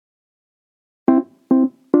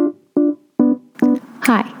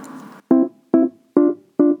Hi,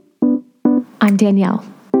 I'm Danielle,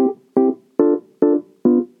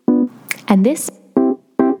 and this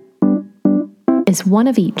is One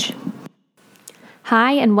of Each.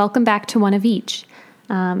 Hi, and welcome back to One of Each.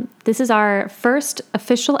 This is our first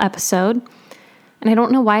official episode, and I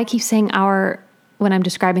don't know why I keep saying our when I'm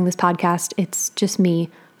describing this podcast. It's just me.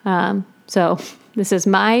 So this is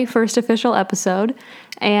my first official episode,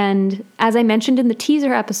 and as I mentioned in the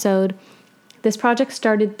teaser episode, this project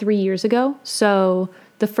started 3 years ago, so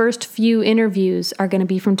the first few interviews are going to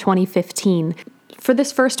be from 2015. For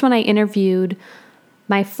this first one, I interviewed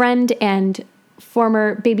my friend and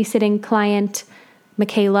former babysitting client,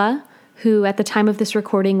 Michaela, who at the time of this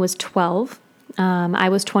recording was 12. I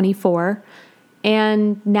was 24,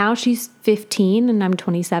 and now she's 15 and I'm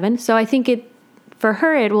 27. So I think for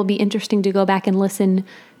her, it will be interesting to go back and listen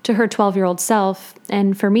to her 12-year-old self.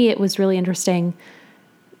 And for me, it was really interesting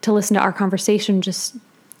to listen to our conversation just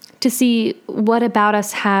to see what about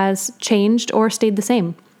us has changed or stayed the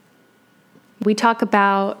same. We talk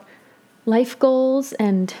about life goals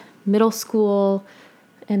and middle school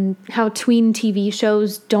and how tween TV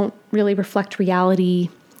shows don't really reflect reality,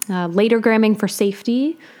 later gramming for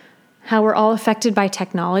safety, how we're all affected by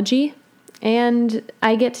technology, and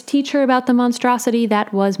I get to teach her about the monstrosity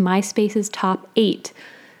that was MySpace's top 8.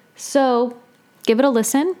 So give it a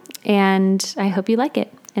listen, and I hope you like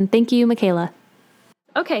it. And thank you, Michaela.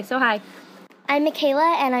 Okay, so hi. I'm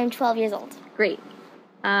Michaela, and I'm 12 years old. Great.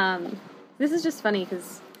 This is just funny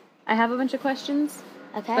because I have a bunch of questions,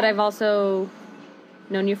 Okay. but I've also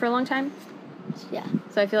known you for a long time. Yeah.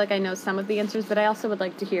 So I feel like I know some of the answers, but I also would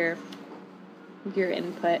like to hear your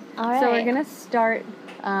input. All right. So we're going to start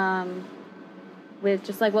with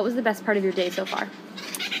just like, what was the best part of your day so far?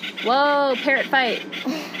 Whoa, parrot fight.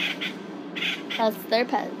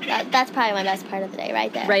 That's probably my best part of the day,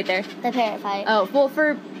 right there. Right there. The parrot fight. Oh, well,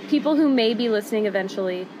 for people who may be listening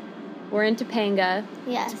eventually, we're in Topanga.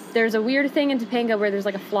 Yes. There's a weird thing in Topanga where there's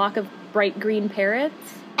like a flock of bright green parrots.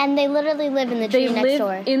 And they literally live in the tree next door.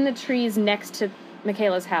 They live in the trees next to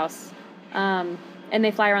Michaela's house. And they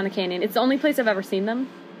fly around the canyon. It's the only place I've ever seen them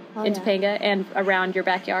in Topanga and around your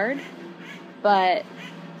backyard. But,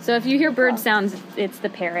 so if you hear bird sounds, it's the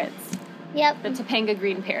parrots. Yep. The Topanga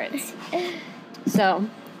green parrots. So.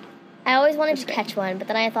 I always wanted to catch one, but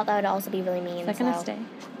then I thought that would also be really mean. Is that going to stay?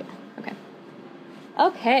 Yeah. Okay.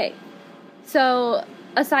 Okay. So,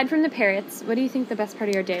 aside from the parrots, what do you think the best part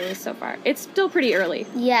of your day was so far? It's still pretty early.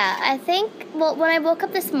 Yeah, I think, well, when I woke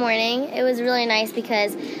up this morning, it was really nice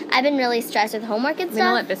because I've been really stressed with homework and stuff.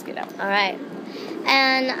 I'm going to let Biscuit out. All right.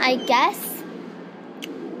 And I guess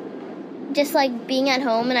just, like, being at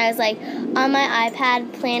home, and I was, like, on my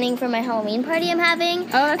iPad planning for my Halloween party I'm having. Oh,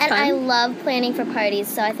 that's fun. And I love planning for parties,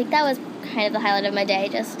 so I think that was kind of the highlight of my day,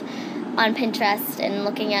 just on Pinterest and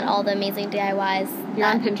looking at all the amazing DIYs. You're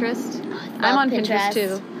on Pinterest? I'm on Pinterest,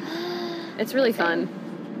 too. It's really fun.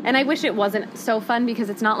 And I wish it wasn't so fun because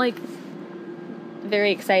it's not, like,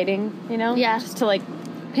 very exciting, you know? Yeah. Just to, like,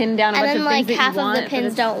 pin down a bunch of things that you want. And then, like, half of the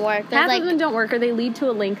pins don't work. Half of them don't work, or they lead to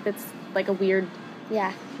a link that's, like, a weird,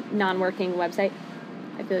 non-working website.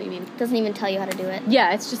 I feel what you mean. Doesn't even tell you how to do it.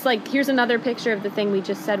 Yeah, it's just like, here's another picture of the thing we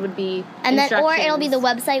just said would be and then, or instructions. it'll be the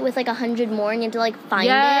website with like 100 more, and you have to like find it.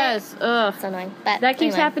 Yes, ugh. It's annoying. But that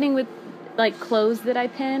keeps anyway. happening with like clothes that I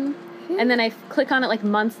pin, and then I click on it like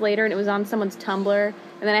months later, and it was on someone's Tumblr, and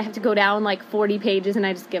then I have to go down like 40 pages, and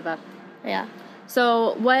I just give up. Yeah.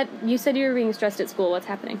 So what you said you were being stressed at school? What's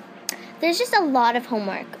happening? There's just a lot of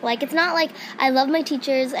homework. Like, it's not like I love my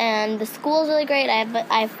teachers and the school's really great.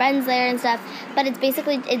 I have friends there and stuff, but it's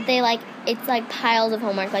basically it's like piles of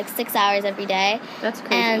homework, like 6 hours every day. That's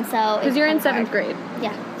crazy. And so because you're in 7th grade.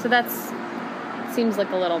 Yeah. So that's seems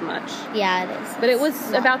like a little much. Yeah, it is. But it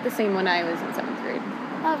was about the same when I was in 7th grade.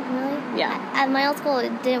 Oh, really? Yeah. At my old school,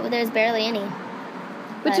 there was barely any.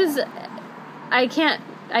 Which is, you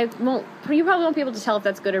probably won't be able to tell if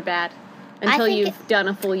that's good or bad until you've done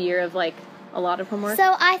a full year of, like, a lot of homework.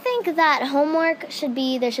 So I think that homework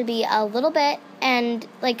there should be a little bit, and,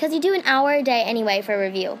 like, because you do an hour a day anyway for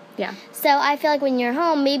review. Yeah. So I feel like when you're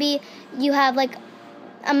home, maybe you have, like,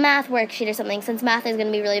 a math worksheet or something, since math is going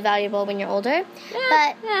to be really valuable when you're older.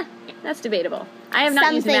 But that's debatable. I have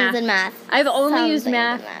not used math. Some things in math. I've only used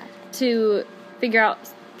math to figure out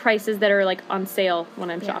prices that are, like, on sale when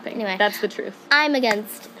I'm shopping. Anyway, that's the truth. I'm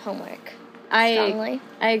against homework. Strongly.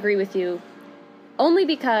 I agree with you. Only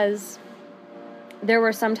because there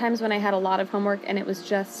were some times when I had a lot of homework and it was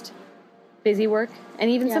just busy work.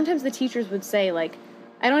 And even sometimes the teachers would say, like,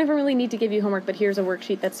 I don't even really need to give you homework, but here's a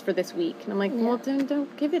worksheet that's for this week. And I'm like, well, then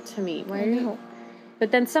don't give it to me. Why are you?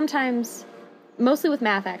 But then sometimes, mostly with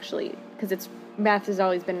math, actually, because it's math has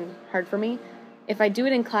always been hard for me. If I do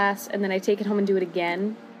it in class and then I take it home and do it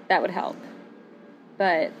again, that would help.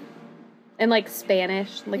 But, and like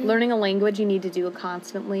Spanish, like learning a language you need to do it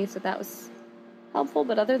constantly, so that was helpful.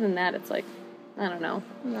 But other than that, it's like, I don't know.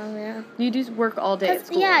 Oh, yeah. You do work all day at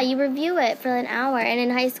school. Yeah, you review it for an hour. And in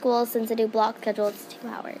high school, since I do block schedule, it's 2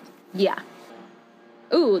 hours. Yeah.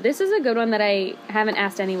 Ooh, this is a good one that I haven't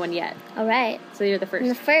asked anyone yet. All right. So you're the first. I'm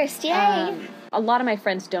the first, yay. A lot of my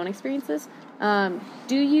friends don't experience this.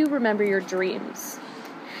 Do you remember your dreams?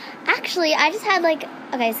 Actually, I just had, like,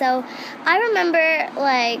 okay, so I remember,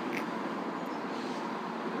 like,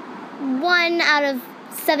 1 out of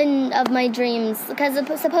 7 of my dreams, because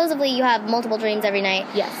supposedly you have multiple dreams every night.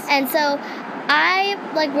 Yes. And so I,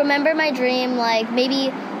 like, remember my dream, like, maybe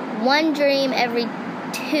 1 dream every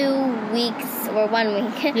 2 weeks or 1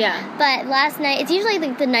 week. Yeah. But last night, it's usually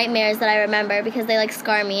like the nightmares that I remember because they like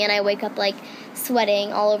scar me and I wake up like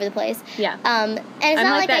sweating all over the place. Yeah. And it's I'm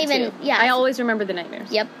not like I that even too. yeah. I always remember the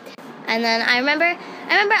nightmares. Yep. And then I remember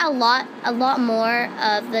a lot more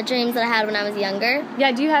of the dreams that I had when I was younger.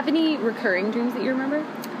 Yeah. Do you have any recurring dreams that you remember?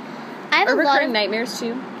 I have or a lot recurring of nightmares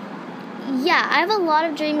too. Yeah, I have a lot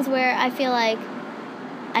of dreams where I feel like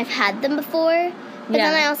I've had them before. But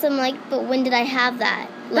then I also am like, but when did I have that?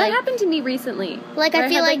 Like, that happened to me recently. Like, I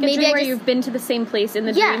feel like maybe dream I where just... you've been to the same place in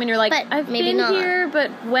the dream, and you're like, I've been here, but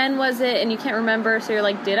when was it? And you can't remember, so you're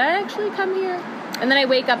like, did I actually come here? And then I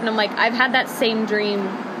wake up and I'm like, I've had that same dream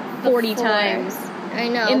 40 times. I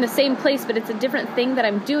know. In the same place, but it's a different thing that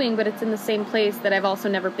I'm doing, but it's in the same place that I've also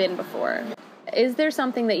never been before. Is there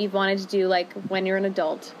something that you've wanted to do, like, when you're an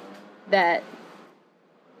adult that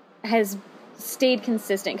has stayed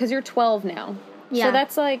consistent? Because you're 12 now. Yeah. So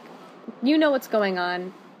that's like, you know what's going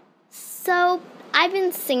on. So, I've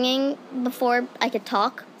been singing before I could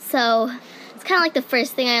talk. So, it's kind of like the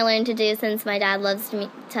first thing I learned to do since my dad loves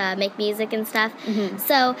to make music and stuff. Mm-hmm.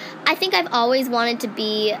 So, I think I've always wanted to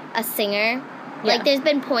be a singer. Yeah. Like, there's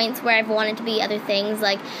been points where I've wanted to be other things.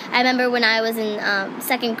 Like, I remember when I was in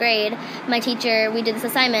 2nd grade, my teacher, we did this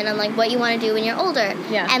assignment on, like, what you want to do when you're older.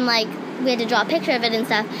 Yeah. And, like, we had to draw a picture of it and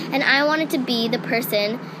stuff. And I wanted to be the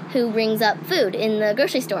person who rings up food in the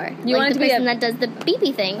grocery store. You wanted the to be person that does the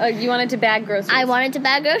beepy thing. You wanted to bag groceries. I wanted to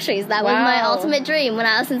bag groceries. That was my ultimate dream when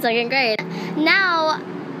I was in 2nd grade. Now,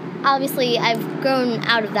 obviously, I've grown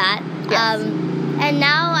out of that. Yes. And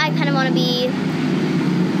now I kind of want to be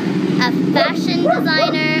a fashion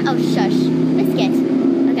designer. Oh, shush. Biscuit.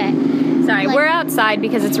 Okay. Sorry, we're outside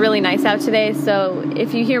because it's really nice out today, so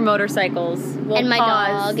if you hear motorcycles, we'll and my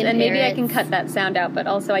pause, dog and maybe I can cut that sound out, but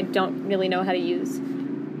also I don't really know how to use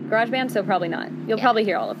GarageBand, so probably not. You'll probably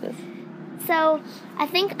hear all of this. So,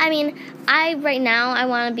 right now, I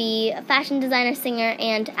want to be a fashion designer, singer,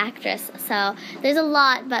 and actress. So, there's a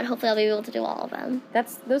lot, but hopefully I'll be able to do all of them.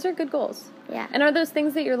 Those are good goals. Yeah. And are those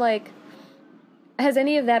things that you're like, has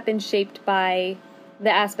any of that been shaped by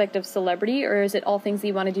the aspect of celebrity, or is it all things that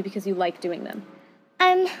you want to do because you like doing them?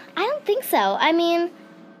 I don't think so. I mean,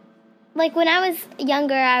 like, when I was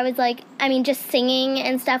younger, I was like, just singing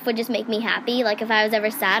and stuff would just make me happy. Like, if I was ever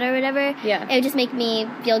sad or whatever, it would just make me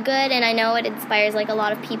feel good. And I know it inspires, like, a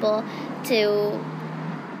lot of people to,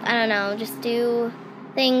 I don't know, just do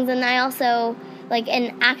things. And I also, like,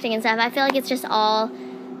 in acting and stuff, I feel like it's just all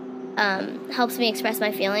helps me express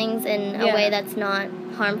my feelings in a way that's not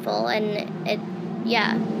harmful. And I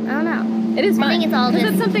don't know. It is fun. I think it's all just...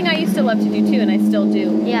 Because it's something I used to love to do, too, and I still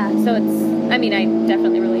do. Yeah. So I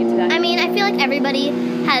definitely relate to that. I feel like everybody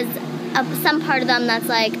has some part of them that's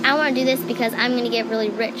like, I want to do this because I'm going to get really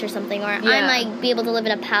rich or something, or I might be able to live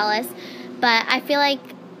in a palace. But I feel like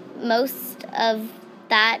most of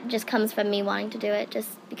that just comes from me wanting to do it just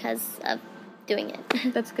because of doing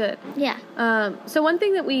it. That's good. Yeah. So one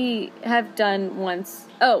thing that we have done once...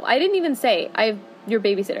 Oh, I didn't even say, you're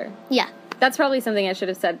babysitter. Yeah. That's probably something I should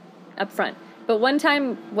have said up front. But one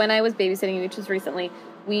time when I was babysitting you, which was recently,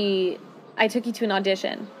 I took you to an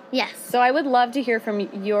audition. Yes. So I would love to hear from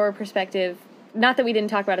your perspective, not that we didn't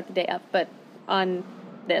talk about it the day up, but on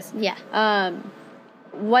this. Yeah.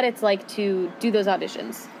 What it's like to do those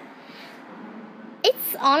auditions.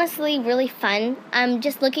 It's honestly really fun. I'm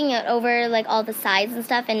just looking over, like, all the sides and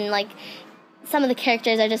stuff, and, like, some of the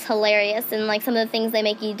characters are just hilarious, and, like, some of the things they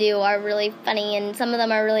make you do are really funny, and some of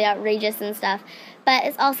them are really outrageous and stuff. But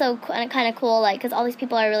it's also kind of cool, like, because all these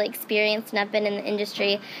people are really experienced and have been in the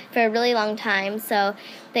industry for a really long time. So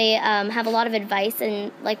they have a lot of advice,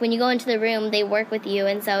 and, like, when you go into the room, they work with you.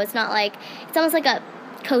 And so it's not like, it's almost like a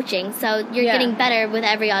coaching. So you're getting better with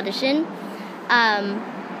every audition.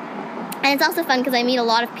 And it's also fun because I meet a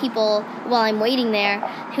lot of people while I'm waiting there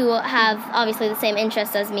who have obviously the same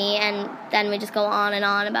interests as me, and then we just go on and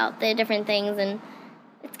on about the different things, and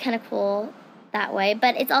it's kind of cool that way.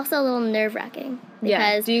 But it's also a little nerve-wracking.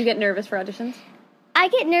 Yeah. Do you get nervous for auditions? I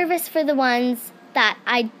get nervous for the ones that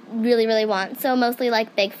I really, really want. So mostly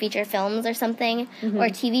like big feature films or something, or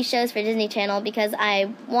TV shows for Disney Channel, because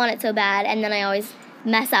I want it so bad, and then I always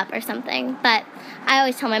mess up or something. But I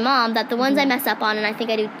always tell my mom that the ones I mess up on and I think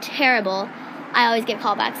I do terrible, I always get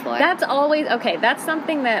callbacks for. That's always, okay, that's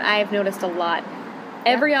something that I've noticed a lot.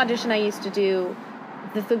 Every audition I used to do,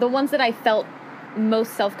 the ones that I felt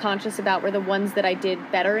most self-conscious about were the ones that I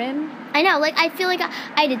did better in. I know, like, I feel like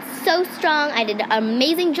I did so strong, I did an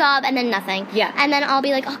amazing job, and then nothing. Yeah. And then I'll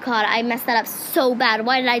be like, oh God, I messed that up so bad.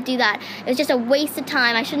 Why did I do that? It was just a waste of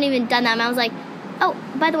time. I shouldn't have even done that. And I was like, oh,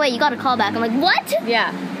 by the way, you got a call back. I'm like, what?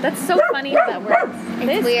 Yeah, that's so funny how that works.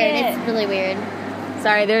 It's weird. It's really weird.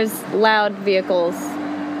 Sorry, there's loud vehicles.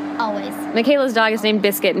 Always. Michaela's dog is named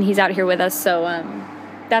Biscuit, and he's out here with us, so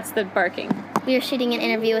that's the barking. We were shooting an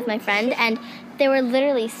interview with my friend, and there were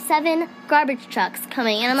literally 7 garbage trucks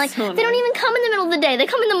coming, and I'm like, So they don't even come in the middle of the day. They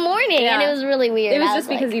come in the morning, and it was really weird. It was just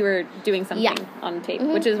because you were doing something on tape,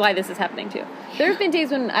 which is why this is happening too. There have been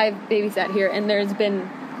days when I've babysat here, and there's been,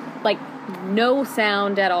 like, no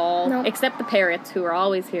sound at all, except the parrots, who are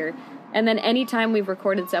always here. And then anytime we've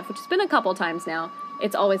recorded stuff, which has been a couple times now,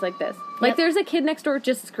 it's always like this. Like, there's a kid next door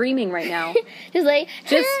just screaming right now.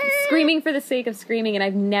 Just screaming for the sake of screaming, and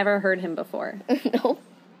I've never heard him before. No.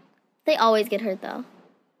 They always get hurt, though.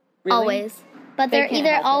 Really? Always. But they're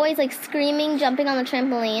either always, like, screaming, jumping on the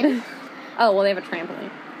trampoline. Oh, well, they have a trampoline.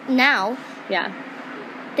 Now. Yeah.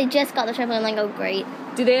 They just got the trampoline, like, oh, great.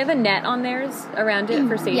 Do they have a net on theirs around it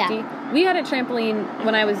for safety? Yeah. We had a trampoline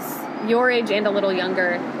when I was your age and a little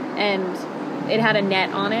younger, and it had a net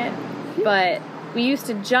on it, but we used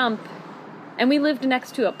to jump, and we lived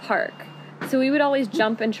next to a park, so we would always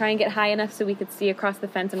jump and try and get high enough so we could see across the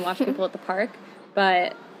fence and watch people at the park,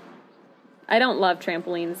 but I don't love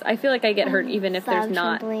trampolines. I feel like I get hurt even if there's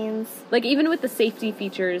not. Trampolines. Like, even with the safety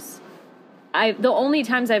features, the only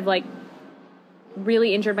times I've, like,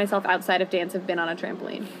 really injured myself outside of dance have been on a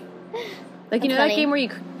trampoline. Like, you know that game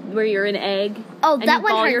where you're an egg? Oh, and that you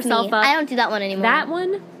one ball hurts yourself me. up? I don't do that one anymore. That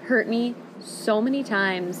one hurt me so many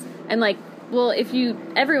times. And, like, well,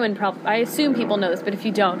 I assume people know this, but if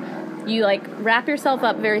you don't, you, like, wrap yourself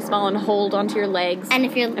up very small and hold onto your legs.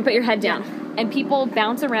 And put your head down. And people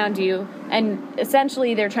bounce around you, and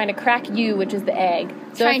essentially they're trying to crack you, which is the egg.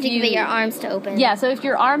 So trying to get your arms to open. Yeah, so if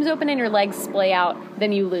your arms open and your legs splay out,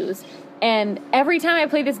 then you lose. And every time I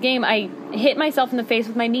play this game, I hit myself in the face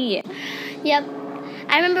with my knee. Yep.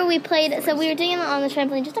 I remember we were doing it on the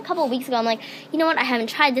trampoline just a couple of weeks ago. I'm like, you know what? I haven't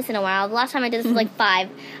tried this in a while. The last time I did this was like 5.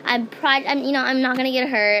 I'm not going to get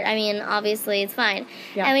hurt. I mean, obviously, it's fine.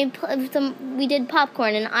 Yeah. And we did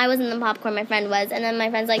popcorn, and I wasn't the popcorn, my friend was. And then my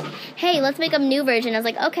friend's like, hey, let's make a new version. I was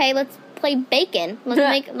like, okay, let's play bacon.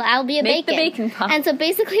 I'll be a Make bacon. the bacon pop. And so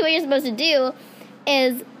basically what you're supposed to do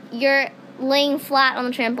is you're laying flat on the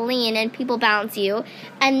trampoline and people bounce you,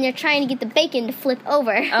 and you're trying to get the bacon to flip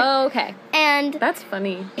over. Oh, okay. And that's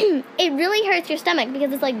funny. It really hurts your stomach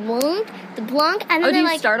because it's like blunk, and then do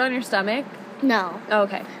you start on your stomach? No. Oh,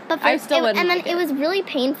 okay. But I still wouldn't. And then it was really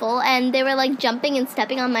painful, and they were like jumping and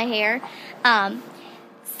stepping on my hair.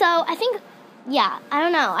 So I think, I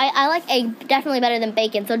don't know. I like egg definitely better than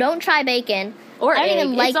bacon. So don't try bacon. Or I don't egg.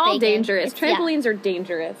 even like it's all bacon. Dangerous. Trampolines are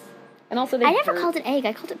dangerous. And also I never called it egg.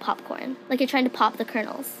 I called it popcorn. Like you're trying to pop the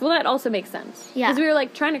kernels. Well, that also makes sense. Yeah. Because we were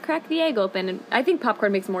like trying to crack the egg open, and I think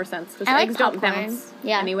popcorn makes more sense because eggs don't bounce.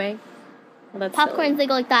 Yeah. Anyway. Well, that's popcorns, silly. they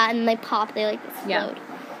go like that, and they pop. They like explode. Yeah.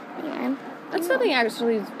 Anyway. That's something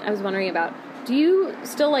actually I was wondering about. Do you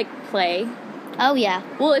still like play? Oh yeah.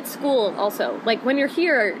 Well, at school also. Like when you're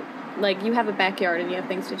here, like you have a backyard and you have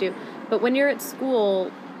things to do. But when you're at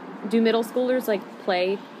school, do middle schoolers like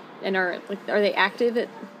play? And are they active at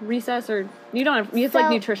recess, or you have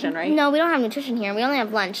like nutrition, right? No, we don't have nutrition here. We only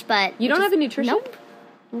have lunch, but you don't have a nutrition? Nope.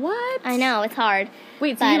 What? I know, it's hard.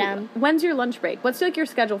 Wait, so when's your lunch break? What's like your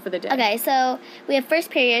schedule for the day? Okay, so we have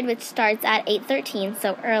first period, which starts at 8:13,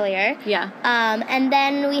 so earlier. Yeah. And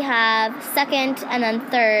then we have second, and then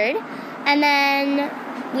third, and then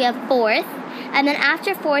we have fourth, and then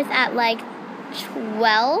after fourth at like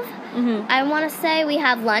 12, I want to say we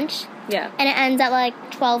have lunch. Yeah. And it ends at like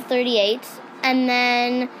 12:38, and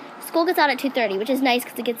then school gets out at 2:30, which is nice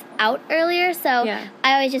because it gets out earlier. So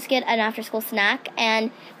I always just get an after-school snack,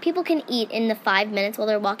 and people can eat in the 5 minutes while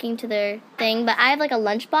they're walking to their thing. But I have like a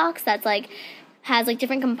lunch box that's like has like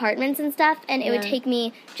different compartments and stuff, and it would take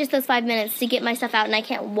me just those 5 minutes to get my stuff out, and I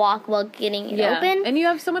can't walk while getting it open. And you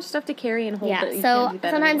have so much stuff to carry and hold. Yeah, that you so can't do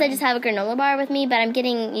that sometimes anyway. I just have a granola bar with me, but I'm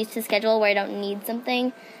getting used to the schedule where I don't need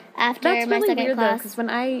something after That's my really second weird, class. because when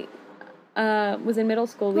I was in middle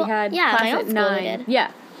school, we had yeah, class my at old school we 9. did.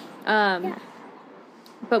 Yeah. Yeah.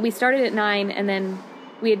 But we started at 9, and then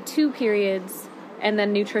we had 2 periods, and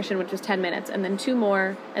then nutrition, which was 10 minutes, and then 2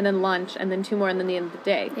 more, and then lunch, and then 2 more, and then the end of the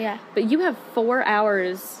day. Yeah. But you have 4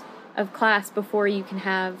 hours of class before you can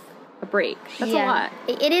have a break. That's a lot.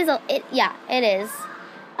 It is. It is.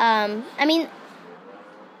 I mean,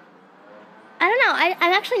 I don't know.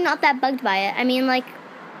 I'm actually not that bugged by it. I mean, like,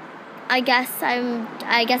 I guess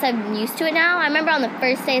I'm used to it now. I remember on the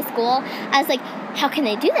first day of school, I was like, how can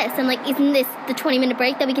they do this? I'm like, isn't this the 20-minute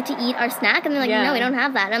break that we get to eat our snack? And they're like, no, we don't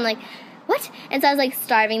have that. And I'm like, what? And so I was like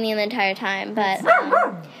starving the entire time. But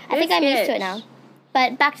I think I'm used to it now.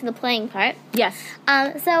 But back to the playing part. Yes.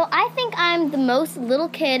 So I think I'm the most little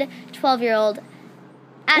kid 12-year-old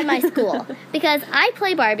at my school because I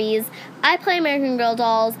play Barbies, I play American Girl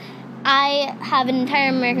dolls, I have an entire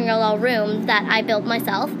American Girl doll room that I built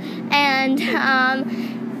myself, and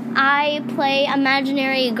I play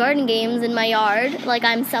imaginary garden games in my yard, like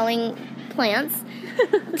I'm selling plants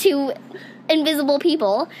to invisible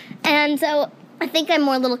people, and so I think I'm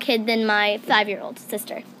more little kid than my 5-year-old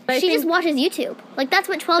sister. She just watches YouTube. Like, that's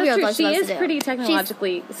what 12-year-olds are supposed to do. She is pretty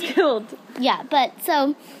technologically skilled. Yeah, but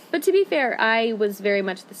to be fair, I was very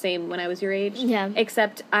much the same when I was your age. Yeah.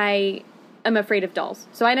 Except I am afraid of dolls.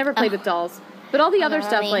 So I never played with dolls. But all the other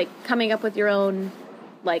stuff, like coming up with your own,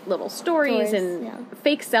 like, little stories and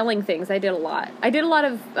fake selling things, I did a lot. I did a lot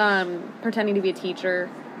of pretending to be a teacher.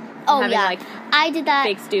 Oh, having, yeah. like, I did that.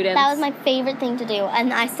 fake students. That was my favorite thing to do,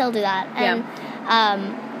 and I still do that. And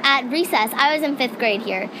at recess, I was in 5th grade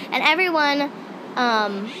here, and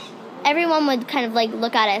everyone would kind of, like,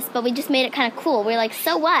 look at us, but we just made it kind of cool. We were like,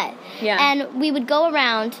 so what? Yeah. And we would go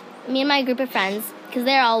around, me and my group of friends, because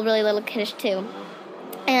they're all really little kiddish, too,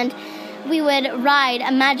 and we would ride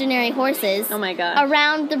imaginary horses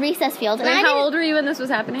around the recess field. And how old were you when this was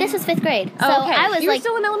happening? This was 5th grade. So okay. I was you were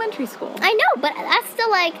still in elementary school. I know, but that's still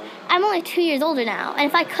like, I'm only 2 years older now, and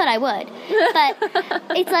if I could, I would.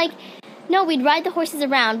 But it's like, no, we'd ride the horses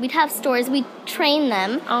around, we'd have stores, we'd train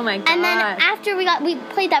them. Oh my god. And then after we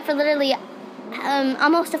played that for literally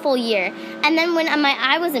almost a full year. And then when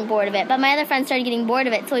I wasn't bored of it, but my other friends started getting bored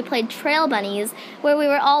of it, so we played Trail Bunnies, where we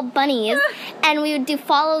were all bunnies, and we would do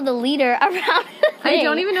follow the leader around the thing. I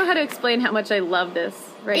don't even know how to explain how much I love this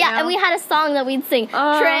now. Yeah, and we had a song that we'd sing,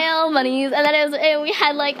 Trail Bunnies, and then and we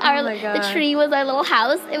had like the tree was our little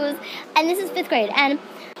house. And this is 5th grade, and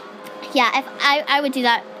yeah, if I would do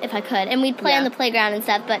that if I could, and we'd play on the playground and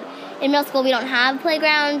stuff. But in middle school, we don't have a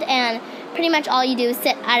playground, and pretty much all you do is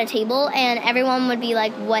sit at a table, and everyone would be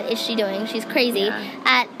like, "What is she doing? She's crazy."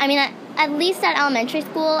 Yeah. At least at elementary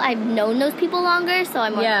school, I've known those people longer, so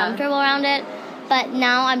I'm more comfortable around it. But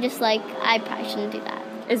now I'm just like, I probably shouldn't do that.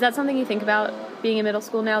 Is that something you think about being in middle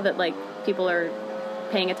school now, that like people are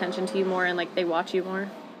paying attention to you more and like they watch you more?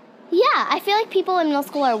 Yeah, I feel like people in middle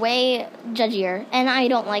school are way judgier, and I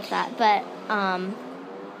don't like that. But I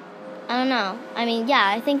don't know. I mean, yeah,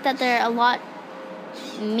 I think that they're a lot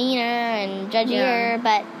meaner and judgier,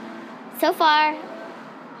 but so far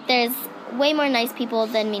there's way more nice people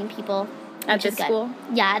than mean people. At this school?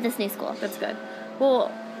 Yeah, at this new school. That's good. Well,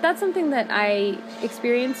 that's something that I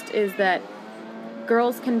experienced, is that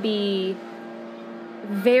girls can be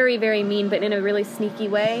very, very mean, but in a really sneaky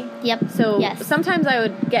way. Yep. So sometimes I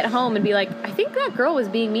would get home and be like, I think that girl was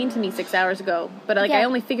being mean to me 6 hours ago. But like I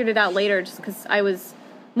only figured it out later, just because I was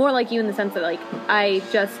more like you in the sense that like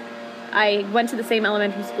I went to the same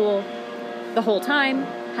elementary school the whole time,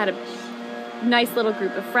 had a nice little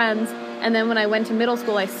group of friends, and then when I went to middle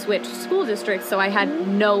school, I switched school districts, so I had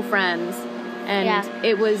no friends, and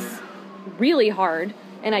it was really hard,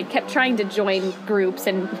 and I kept trying to join groups,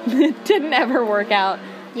 and it didn't ever work out.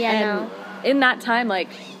 Yeah, and in that time, like,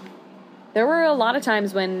 there were a lot of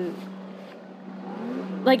times when,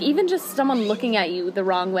 like, even just someone looking at you the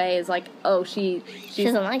wrong way is like, oh, she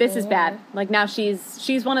doesn't like this me, is bad. Like, now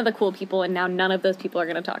she's one of the cool people, and now none of those people are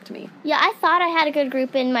going to talk to me. Yeah, I thought I had a good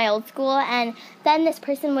group in my old school, and then this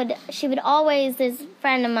person this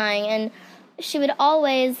friend of mine, and she would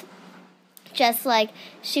always just, like,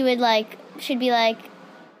 she'd be like,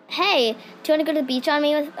 hey, do you want to go to the beach on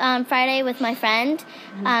me with Friday with my friend?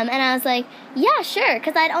 Mm-hmm. And I was like, yeah, sure,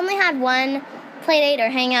 because I'd only had one play date or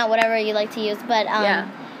hangout, whatever you like to use, but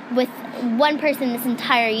with one person this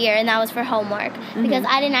entire year, and that was for homework, because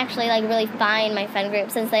I didn't actually like really find my friend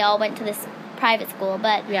group since they all went to this private school.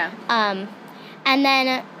 But and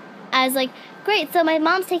then I was like, great. So my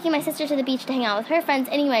mom's taking my sister to the beach to hang out with her friends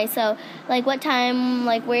anyway. So, like, what time,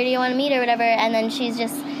 like, where do you want to meet or whatever? And then she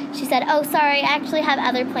said, oh, sorry, I actually have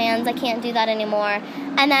other plans. I can't do that anymore.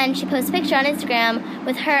 And then she posted a picture on Instagram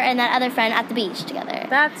with her and that other friend at the beach together.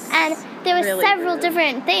 And there was really several rude.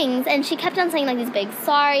 different things, and she kept on saying, like, these big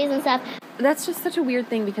sorries and stuff. That's just such a weird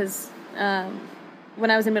thing because when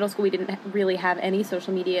I was in middle school, we didn't really have any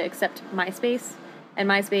social media except MySpace. And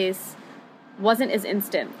MySpace wasn't as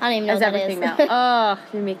instant I don't even know as what that everything is. now. Oh,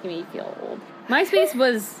 you're making me feel old. MySpace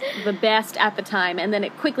was the best at the time, and then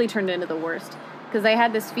it quickly turned into the worst. Because they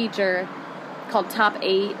had this feature called Top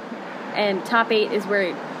 8, and Top 8 is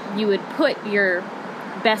where you would put your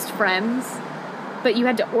best friends, but you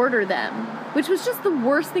had to order them, which was just the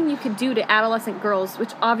worst thing you could do to adolescent girls,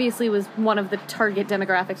 which obviously was one of the target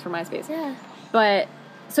demographics for MySpace. Yeah. But,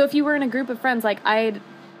 so if you were in a group of friends, like,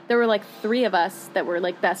 there were, like, 3 of us that were,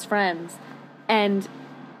 like, best friends, and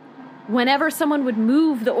whenever someone would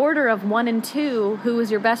move the order of 1 and 2, who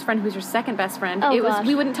was your best friend, who was your second best friend, gosh.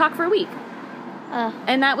 we wouldn't talk for a week.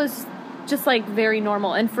 And that was just, like, very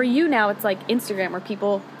normal. And for you now, it's like Instagram, where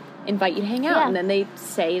people invite you to hang out, and then they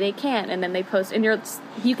say they can't, and then they post, and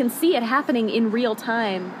you can see it happening in real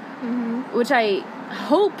time, which I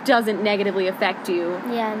hope doesn't negatively affect you.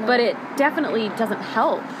 Yeah, no. But it definitely doesn't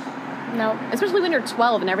help. No. Especially when you're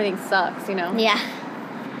 12 and everything sucks, you know? Yeah.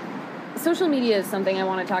 Social media is something I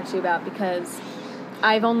want to talk to you about because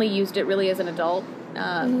I've only used it really as an adult.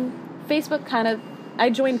 Facebook I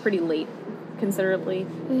joined pretty late, considerably,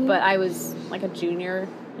 but I was like a junior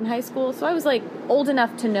in high school, so I was like old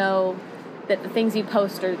enough to know that the things you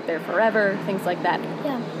post are there forever, things like that.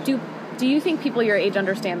 Yeah. Do you think people your age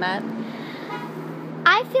understand that?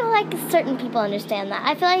 I feel like certain people understand that.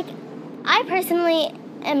 I feel like I personally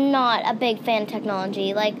am not a big fan of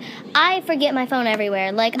technology. Like, I forget my phone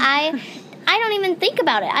everywhere. Like, I don't even think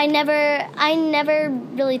about it. I never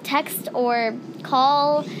really text or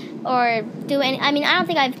call or do any. I mean, I don't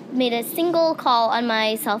think I've made a single call on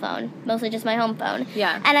my cell phone. Mostly just my home phone.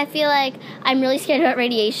 Yeah. And I feel like I'm really scared about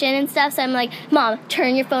radiation and stuff. So I'm like, Mom,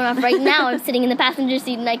 turn your phone off right now. I'm sitting in the passenger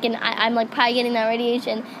seat and I'm like probably getting that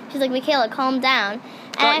radiation. She's like, Michaela, calm down.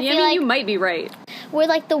 And I feel like you might be right. we're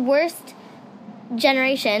like the worst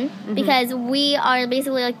generation because we are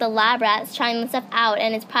basically like the lab rats trying this stuff out,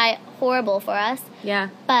 and it's probably horrible for us. Yeah.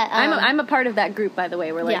 But I'm a part of that group, by the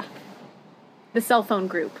way. We're like the cell phone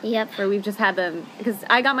group. Yep. Where we've just had them, because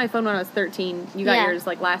I got my phone when I was 13. You got yours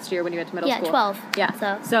like last year when you went to middle school. 12.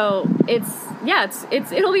 Yeah. So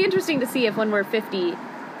it'll be interesting to see if when we're 50,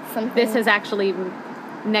 this has actually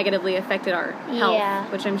negatively affected our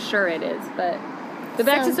health, which I'm sure it is. But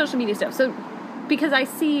back to social media stuff. So because I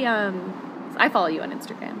see, I follow you on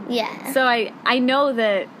Instagram. Yeah. So I know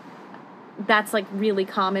that's like really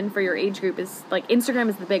common for your age group, is like Instagram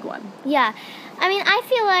is the big one. Yeah. I mean, I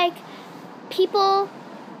feel like people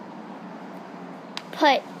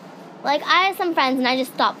put, like, I have some friends and I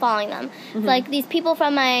just stopped following them. Like, these people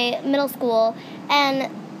from my middle school,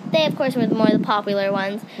 and they, of course, were more the popular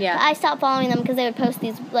ones. Yeah. But I stopped following them because they would post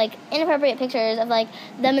these, like, inappropriate pictures of, like,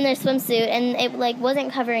 them in their swimsuit, and it, like,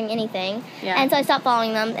 wasn't covering anything. Yeah. And so I stopped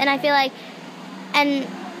following them, and I feel like, and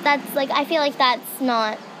that's, like, I feel like that's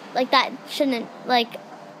not, like, that shouldn't, like,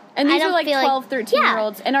 And these I are don't like feel 12, like-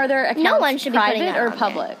 13-year-olds. And are their accounts No one should be putting private that or on there.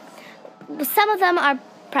 public? some of them are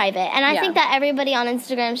private, and I Yeah. think that everybody on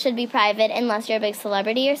Instagram should be private unless you're a big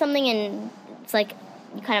celebrity or something, and it's like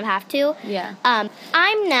you kind of have to. Yeah.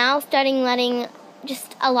 I'm now starting letting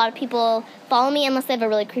just a lot of people follow me unless they have a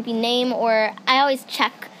really creepy name, or I always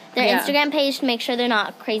check their Yeah. Instagram page to make sure they're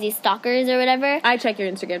not crazy stalkers or whatever. I check your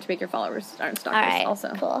Instagram to make your followers aren't stalkers All right,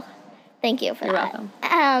 also. cool. Thank you for You're that.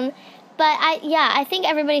 welcome. But I think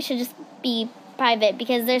everybody should just be private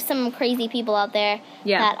because there's some crazy people out there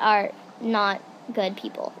that are not good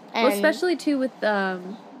people. And Well, especially too with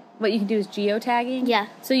what you can do is geotagging. Yeah.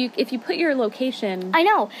 So if you put your location. I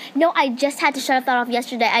know. No, I just had to shut that off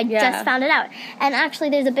yesterday. I just found it out. And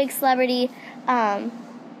actually, there's a big celebrity,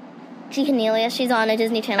 G. Cornelia. She's on a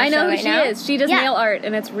Disney Channel I know show who right she now. is. She does nail art,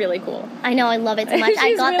 and it's really cool. I know. I love it so much. I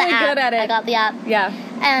She's got really the app. good at it. I got the app. Yeah.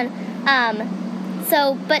 And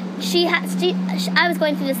so, but I was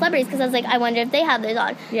going through the celebrities because I was like, I wonder if they have theirs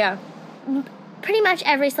on. Yeah. Pretty much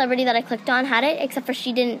every celebrity that I clicked on had it, except for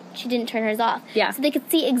she didn't turn hers off. Yeah. So they could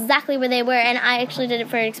see exactly where they were, and I actually did it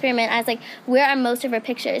for an experiment. I was like, where are most of her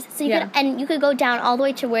pictures? So you could go down all the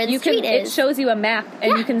way to where the street is. It shows you a map,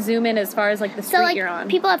 and you can zoom in as far as like the street So like you're on.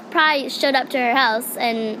 people have probably showed up to her house,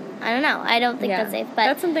 and I don't know. I don't think that's safe. But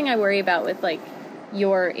that's something I worry about with like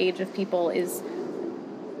your age of people is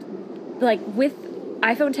like with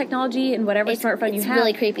iPhone technology and whatever smartphone you have. It's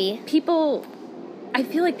really creepy. I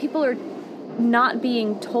feel like people are not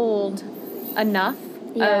being told enough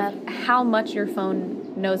Yeah. of how much your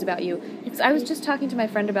phone knows about you. Because I was just talking to my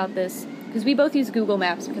friend about this, because we both use Google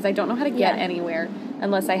Maps, because I don't know how to get anywhere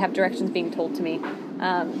unless I have directions being told to me,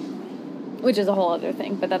 which is a whole other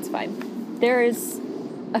thing, but that's fine. There is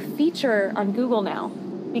a feature on Google now,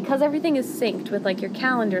 because everything is synced with, like, your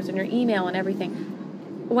calendars and your email and everything.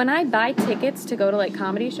 When I buy tickets to go to, like,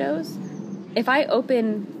 comedy shows, if I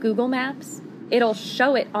open Google Maps, it'll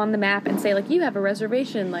show it on the map and say, like, you have a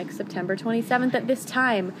reservation, like, September 27th at this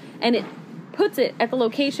time, and it puts it at the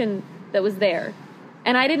location that was there.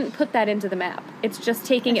 And I didn't put that into the map. It's just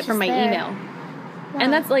taking it from my email. Wow.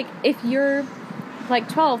 And that's, like, if you're, like,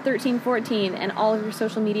 12, 13, 14, and all of your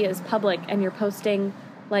social media is public, and you're posting,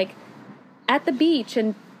 like, at the beach,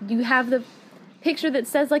 and you have the picture that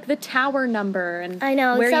says, like, the tower number and I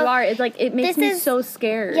know. where So you are, it's like, it makes me so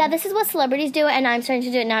scared. Yeah, this is what celebrities do, and I'm starting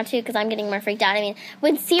to do it now too because I'm getting more freaked out. I mean,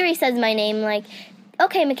 when Siri says my name, like,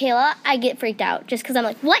 okay, Michaela, I get freaked out just because I'm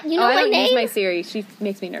like, what? You know my I don't name? use my Siri. She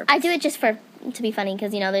makes me nervous. I do it just to be funny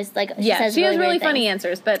because, you know, there's like she says has really weird funny things.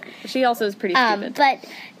 answers, but she also is pretty stupid. But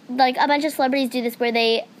like a bunch of celebrities do this where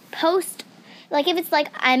they post, like, if it's like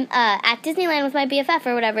I'm at Disneyland with my BFF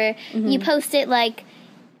or whatever, you post it like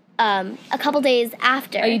a couple days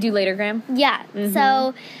after. Oh, you do Latergram? Yeah.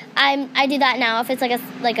 So I do that now. If it's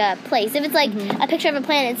like a place, if it's like a picture of a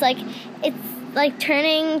plant, it's like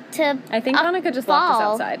turning to. I think Monica just fall.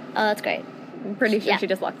 locked us outside. Oh, that's great. I'm pretty sure Yeah. she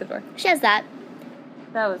just locked the door. She has that.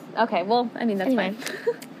 That was okay. Well, I mean, that's Anyway.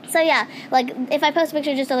 fine. So yeah, like if I post a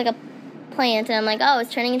picture just of like a plant and I'm like, oh,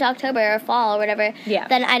 it's turning into October or fall or whatever. Yeah.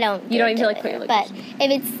 Then I don't. You don't need to, do like, it. put your But location.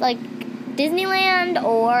 if it's like Disneyland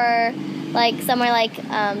or like somewhere like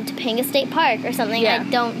Topanga State Park or something, Yeah. I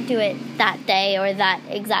don't do it that day or that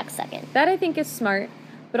exact second. That I think is smart,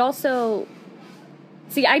 but also,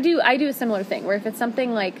 see, I do a similar thing where if it's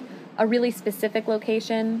something like a really specific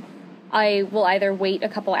location, I will either wait a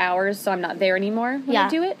couple hours so I'm not there anymore when I Yeah.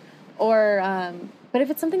 do it, or but if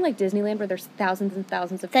it's something like Disneyland where there's thousands and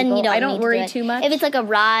thousands of Then people, you don't I don't need worry to do it. too much. If it's like a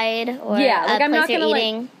ride or Yeah, like, a I'm place not you're gonna, like-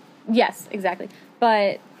 eating. Yes, exactly.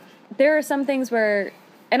 But there are some things where,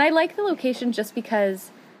 and I like the location just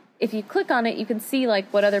because if you click on it, you can see, like,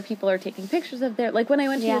 what other people are taking pictures of there. Like, when I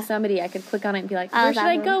went to Yeah. Yosemite, I could click on it and be like, Oh, where should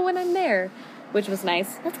I that go when I'm there? Which was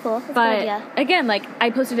nice. That's cool. That's a good But, idea. again, like,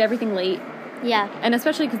 I posted everything late. Yeah. And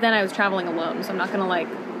especially because then I was traveling alone, so I'm not going to, like,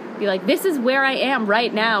 be like, this is where I am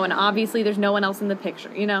right now, and obviously there's no one else in the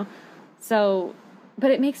picture, you know? So,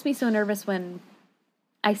 but it makes me so nervous when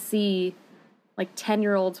I see, like,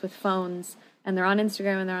 10-year-olds with phones, and they're on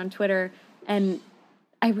Instagram and they're on Twitter, and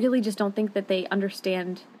I really just don't think that they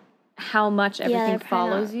understand how much Yeah, everything they're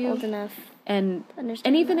probably follows not you. old enough. And to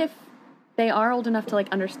understand and even that. if they are old enough to, like,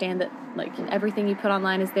 understand that, like, everything you put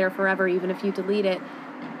online is there forever, even if you delete it,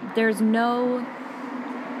 there's no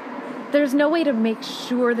way to make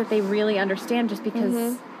sure that they really understand, just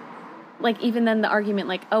because like, even then the argument,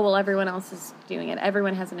 like, oh, well, everyone else is doing it,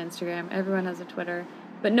 everyone has an Instagram, everyone has a Twitter,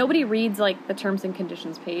 but nobody reads, like, the terms and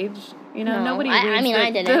conditions page, you know? No, Nobody I reads mean,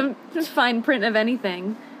 I didn't. the fine print of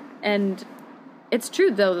anything. And it's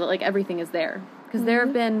true, though, that, like, everything is there, because there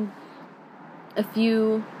have been a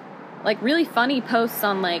few, like, really funny posts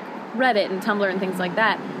on, like, Reddit and Tumblr and things like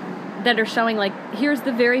that are showing, like, here's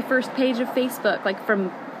the very first page of Facebook, like,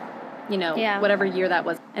 from, you know, whatever year that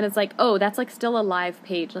was. And it's like, oh, that's, like, still a live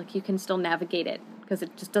page. Like, you can still navigate it because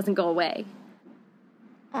it just doesn't go away.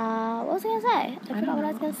 What was I gonna say? I forgot what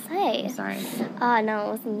I was gonna say. I'm sorry. No,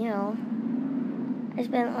 it wasn't you. It's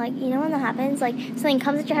been like, you know when that happens? Like, something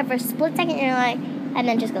comes at your head for a split second and you're like, and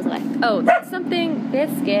then just goes away. Oh, that's something,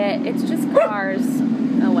 Biscuit. It's just cars.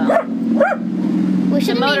 Oh, well. We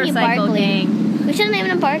should The have named you motorcycle Barkley. gang. We should have named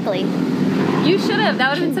him Barkley. You should have. That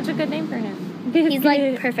would have been such a good name for him. Biscuit. He's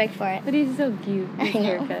like perfect for it. But he's so cute. His I know.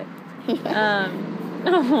 haircut.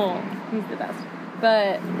 Oh, he's the best.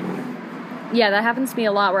 But yeah, that happens to me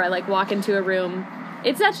a lot where I, like, walk into a room.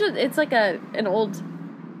 It's like an old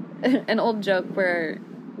joke where,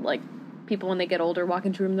 like, people when they get older walk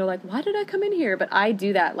into a room, they're like, why did I come in here? But I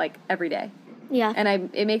do that, like, every day. Yeah.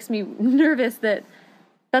 And it makes me nervous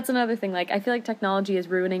that's another thing. Like, I feel like technology is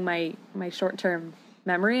ruining my short-term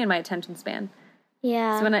memory and my attention span.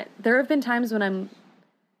 Yeah. So there have been times when I'm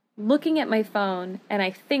looking at my phone and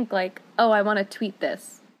I think, like, oh, I want to tweet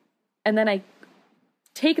this. And then I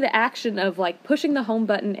take the action of, like, pushing the home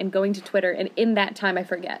button and going to Twitter, and in that time I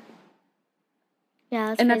forget. Yeah,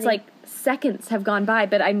 that's And that's, crazy. like, seconds have gone by,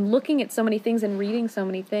 but I'm looking at so many things and reading so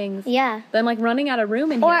many things. Yeah. That I'm, like, running out of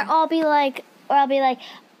room in Or here. I'll be like,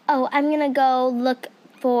 oh, I'm gonna go look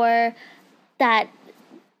for that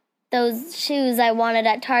those shoes I wanted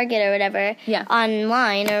at Target or whatever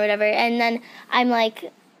online or whatever, and then I'm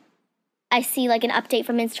like, I see like an update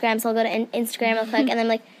from Instagram, so I'll go to Instagram real quick, and I'm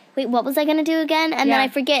like, wait, what was I going to do again? And then I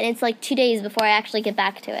forget, and it's like 2 days before I actually get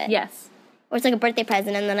back to it. Yes. Or it's like a birthday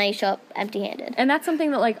present, and then I show up empty-handed. And that's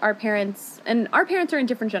something that, like, our parents are in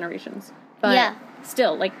different generations. But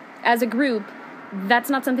still, like, as a group, that's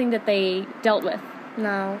not something that they dealt with.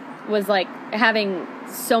 No. Was, like, having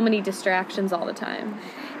so many distractions all the time.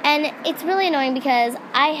 And it's really annoying because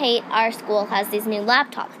I hate our school has these new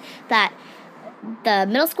laptops that the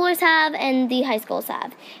middle schoolers have and the high schools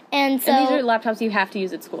have. And so... And these are laptops you have to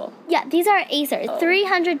use at school. Yeah, these are Acer.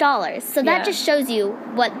 $300. So that just shows you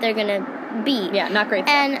what they're going to be. Yeah, not great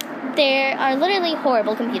stuff. And they are literally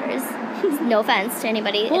horrible computers. No offense to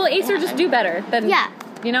anybody. Well, Acer just do better than... Yeah.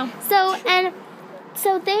 You know?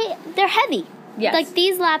 So they're heavy. Yes. Like,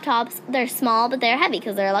 these laptops, they're small, but they're heavy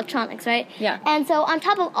because they're electronics, right? Yeah. And so on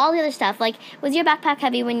top of all the other stuff, like, was your backpack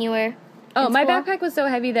heavy when you were my backpack was so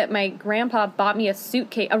heavy that my grandpa bought me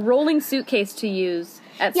a rolling suitcase to use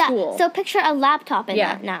at school. So picture a laptop in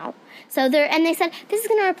that now. So they said, this is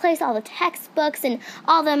going to replace all the textbooks and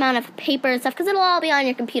all the amount of paper and stuff because it'll all be on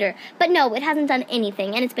your computer. But no, it hasn't done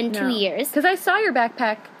anything, and it's been 2 years. Because I saw your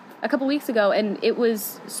backpack a couple weeks ago, and it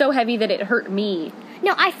was so heavy that it hurt me.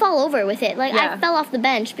 No, I fall over with it. Like, I fell off the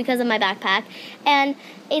bench because of my backpack, and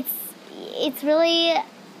it's really...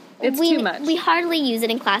 It's too much. We hardly use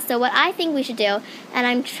it in class, so what I think we should do, and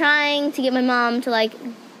I'm trying to get my mom to, like,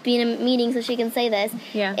 be in a meeting so she can say this,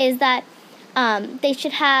 is that they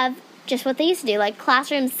should have just what they used to do, like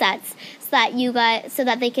classroom sets, so that you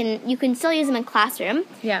can still use them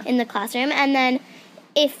in the classroom, and then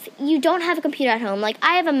if you don't have a computer at home, like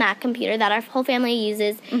I have a Mac computer that our whole family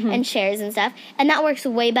uses and shares and stuff, and that works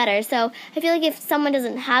way better. So I feel like if someone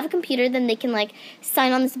doesn't have a computer, then they can like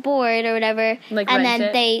sign on this board or whatever, and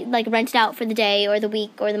then they like rent it out for the day or the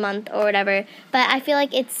week or the month or whatever. But I feel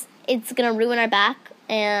like it's gonna ruin our back.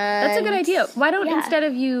 And that's a good idea. Why don't instead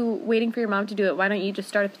of you waiting for your mom to do it, why don't you just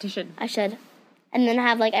start a petition? I should, and then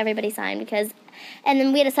have like everybody sign because. And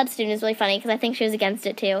then we had a substitute, and it was really funny because I think she was against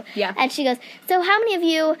it too. Yeah. And she goes, so how many of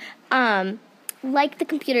you like the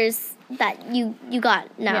computers that you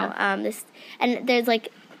got now? Yeah. And there's like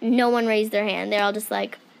no one raised their hand. They're all just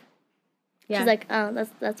like, she's like, oh,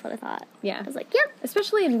 that's what I thought. Yeah. I was like, yeah.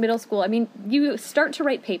 Especially in middle school. I mean, you start to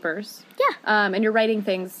write papers. Yeah. And you're writing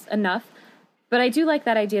things enough. But I do like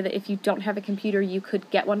that idea that if you don't have a computer, you could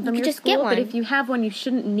get one from your just school. Get one. But if you have one, you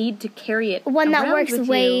shouldn't need to carry it one around that works with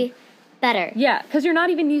way you. Better. Yeah, because you're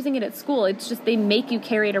not even using it at school. It's just they make you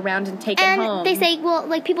carry it around and take it home. And they say, well,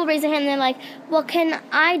 like people raise their hand and they're like, well, can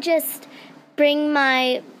I just bring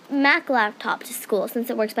my Mac laptop to school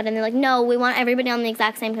since it works better? And they're like, no, we want everybody on the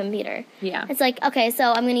exact same computer. Yeah. It's like, okay,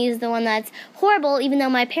 so I'm going to use the one that's horrible even though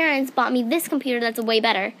my parents bought me this computer that's way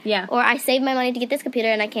better. Yeah. Or I saved my money to get this computer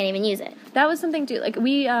and I can't even use it. That was something too. Like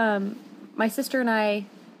my sister and I,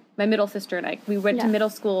 my middle sister and I, we went to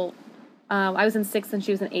middle school. I was in 6th and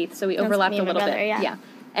she was in 8th, so we overlapped a little bit. Yeah.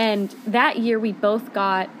 And that year we both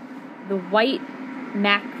got the white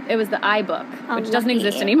Mac. It was the iBook, which doesn't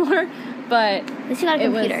exist anymore. But at least you got a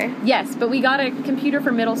computer. Yes, but we got a computer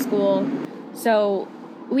for middle school. So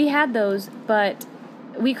we had those, but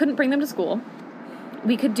we couldn't bring them to school.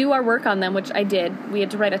 We could do our work on them, which I did. We had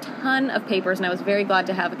to write a ton of papers, and I was very glad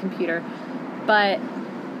to have a computer. But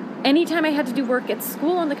anytime I had to do work at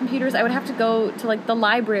school on the computers, I would have to go to, like, the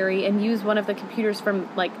library and use one of the computers from,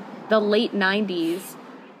 like, the late 90s.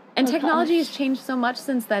 And technology has changed so much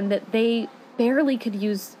since then that they barely could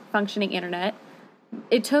use functioning internet.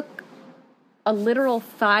 It took a literal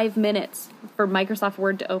 5 minutes for Microsoft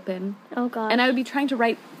Word to open. Oh, God. And I would be trying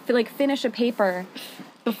to finish a paper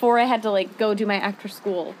before I had to, like, go do my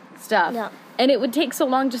after-school stuff. Yeah. And it would take so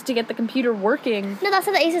long just to get the computer working. No, that's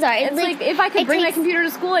how the Acers are. It's like if I could bring my computer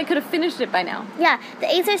to school, I could have finished it by now. Yeah, the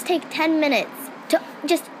Acers take 10 minutes to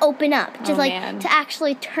just open up, just to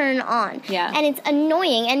actually turn on. Yeah. And it's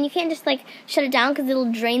annoying, and you can't just like shut it down because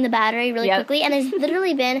it'll drain the battery really quickly. And there's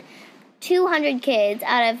literally been 200 kids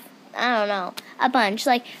out of, I don't know, a bunch.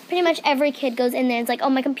 Like, pretty much every kid goes in there and it's like,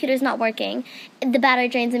 oh, my computer's not working. The battery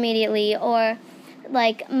drains immediately, or...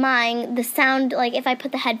 like mine, the sound, like if I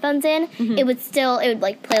put the headphones in, it would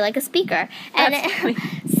like play like a speaker. And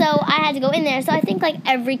so I had to go in there. So I think like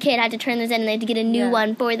every kid had to turn theirs in and they had to get a new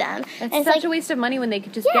one for them. It's such a waste of money when they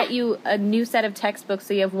could just get you a new set of textbooks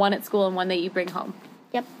so you have one at school and one that you bring home.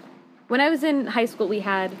 Yep. When I was in high school, we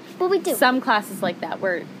had some classes like that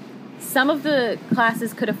where some of the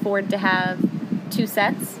classes could afford to have 2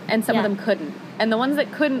 sets and some of them couldn't. And the ones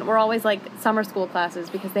that couldn't were always like summer school classes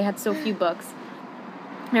because they had so few books.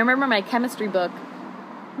 I remember my chemistry book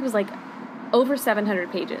it was like over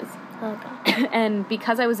 700 pages. Oh, God. And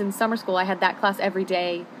because I was in summer school, I had that class every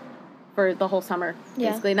day for the whole summer,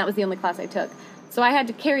 basically, and that was the only class I took. So I had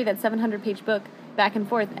to carry that 700-page book back and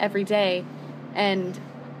forth every day, and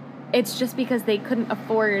it's just because they couldn't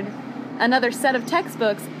afford another set of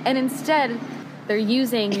textbooks, and instead they're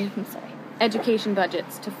using education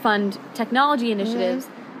budgets to fund technology initiatives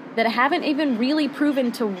that haven't even really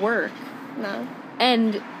proven to work. No.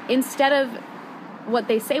 And instead of what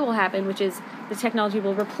they say will happen, which is the technology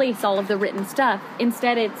will replace all of the written stuff,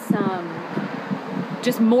 instead it's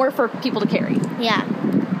just more for people to carry. Yeah.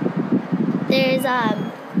 There's,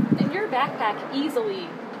 And your backpack easily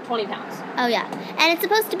 20 pounds. oh, yeah. And it's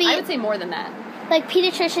supposed to be... I would say more than that. Like,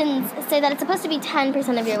 pediatricians say that it's supposed to be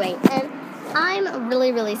 10% of your weight. And I'm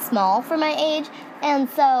really, really small for my age. And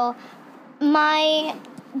so my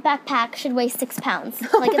backpack should weigh 6 pounds.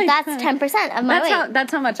 Like, that's 10% of my weight.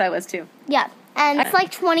 That's how much I was, too. Yeah. And it's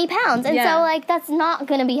like 20 pounds. And Yeah. so, like, that's not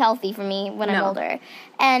going to be healthy for me when I'm older.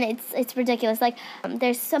 And it's ridiculous. Like,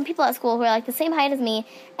 there's some people at school who are, like, the same height as me.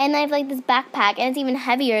 And they have, like, this backpack. And it's even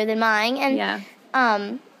heavier than mine. And,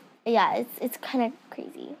 yeah, it's kind of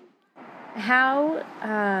crazy. How,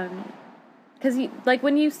 because, like,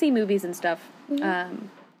 when you see movies and stuff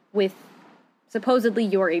with supposedly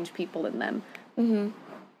your age people in them,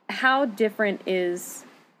 how different is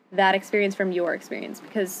that experience from your experience?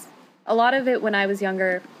 Because a lot of it when I was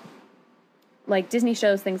younger, like Disney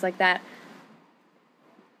shows, things like that,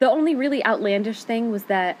 the only really outlandish thing was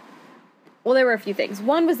that, well, there were a few things.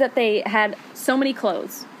 One was that they had so many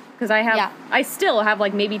clothes. Because I still have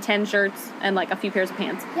like maybe 10 shirts and like a few pairs of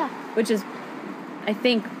pants. Yeah. Which is, I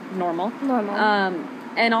think, normal.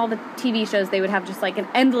 And all the TV shows, they would have just like an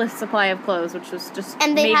endless supply of clothes, which was just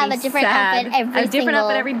And they made have me a different sad. outfit every A different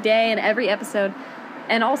outfit every day and every episode.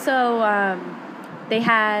 And also, they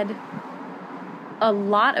had a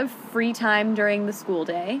lot of free time during the school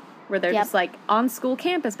day, where they're just like on school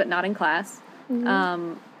campus but not in class.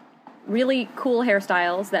 Really cool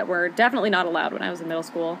hairstyles that were definitely not allowed when I was in middle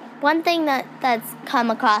school. One thing that's come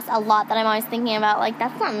across a lot that I'm always thinking about, like,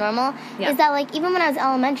 that's not normal, is that, like, even when I was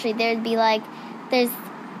elementary, there'd be, like, there's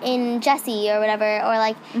in Jessie or whatever, or,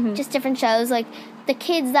 like, just different shows, like, the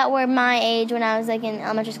kids that were my age when I was, like, in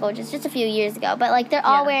elementary school, which is just a few years ago, but, like, they're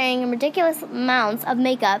all wearing ridiculous amounts of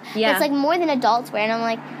makeup. It's, like, more than adults wear, and I'm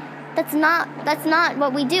like, that's not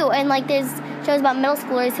what we do. And, like, there's shows about middle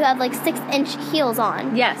schoolers who have, like, 6-inch heels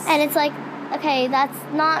on. Yes. And it's like, okay, that's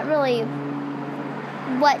not really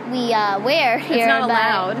what we wear here. It's not but,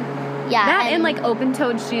 allowed. Yeah. That and like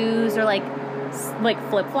open-toed shoes or like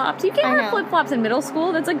flip-flops. You can't wear flip-flops in middle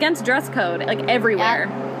school. That's against dress code, like everywhere.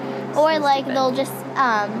 Yeah. Or like stupid. They'll just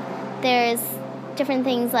there's different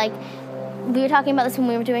things like. We were talking about this when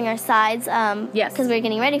we were doing our sides, because we were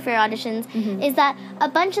getting ready for auditions, is that a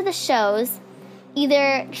bunch of the shows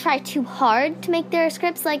either try too hard to make their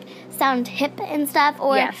scripts, like, sound hip and stuff,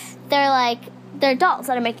 or they're adults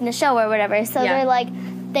that are making the show or whatever, so they're, like,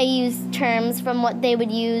 they use terms from what they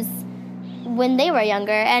would use when they were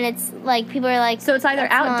younger, and it's, like, people are like... So it's either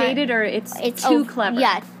outdated or it's too clever.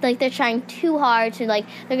 Yeah, like, they're trying too hard to, like,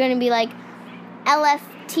 they're going to be, like,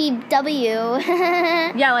 LFTW.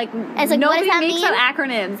 Yeah, like, it's like, nobody what does that makes mean? up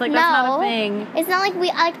acronyms. Like, that's not a thing. It's not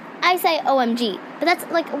like I say OMG, but that's,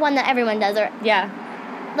 like, one that everyone does. Or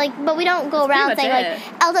like, but we don't go around saying, like,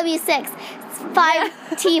 LW6,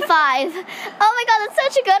 5T5. Oh, my God, that's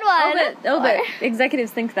such a good one. But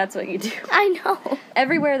executives think that's what you do. I know.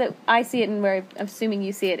 Everywhere that I see it and where I'm assuming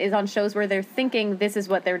you see it is on shows where they're thinking this is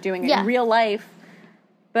what they're doing in real life.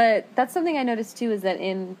 But that's something I noticed, too, is that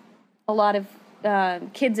in a lot of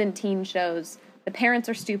kids and teen shows, the parents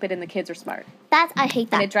are stupid and the kids are smart. I hate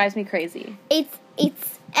that. And it drives me crazy.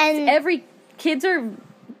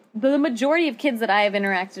 The majority of kids that I have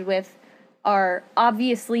interacted with are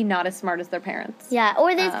obviously not as smart as their parents. Yeah,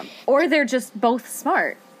 or they're just both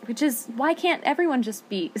smart, which is, why can't everyone just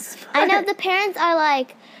be smart? I know the parents are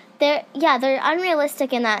like, they're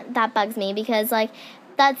unrealistic, and that bugs me, because, like,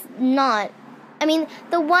 that's not, I mean,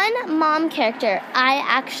 the one mom character I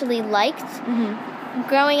actually liked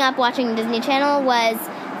growing up watching Disney Channel was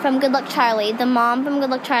from Good Luck Charlie. The mom from Good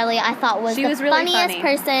Luck Charlie I thought was the funniest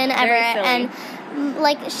person ever. And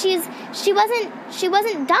like she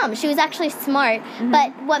wasn't dumb. She was actually smart.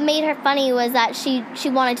 But what made her funny was that she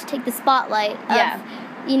wanted to take the spotlight of,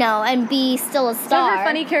 and be still a star. So her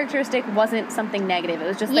funny characteristic wasn't something negative. It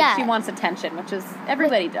was just like she wants attention, which is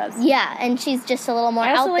everybody does. Yeah, and she's just a little more out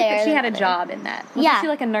there. I also like that she had a job in that. Wasn't she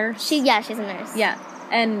like a nurse? She's a nurse. Yeah,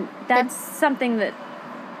 and that's something that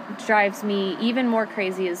drives me even more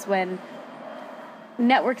crazy is when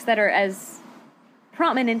networks that are as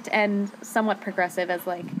prominent and somewhat progressive as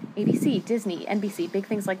like ABC, Disney, NBC, big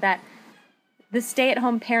things like that, the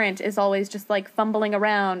stay-at-home parent is always just like fumbling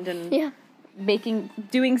around and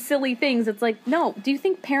doing silly things. It's like, no, do you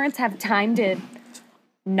think parents have time to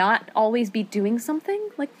not always be doing something?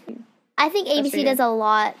 Like, I think ABC does a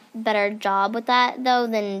lot better job with that, though,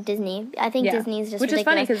 than Disney. I think Disney's just Which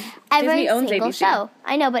ridiculous. is funny because Disney owns single ABC. show.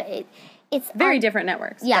 I know, but it's Very different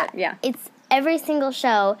networks. Yeah, but yeah. It's every single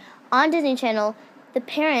show on Disney Channel. The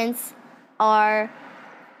parents are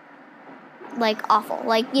like awful.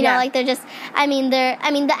 Like, you know, like they're just. I mean, the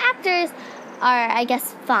actors are, I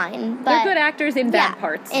guess, fine, but they're good actors in bad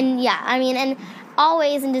parts. And and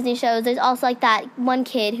always in Disney shows, there's also like that one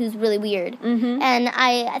kid who's really weird, and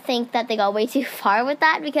I think that they go way too far with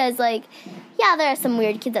that because, like, yeah, there are some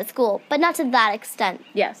weird kids at school, but not to that extent.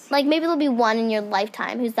 Yes, like maybe there'll be one in your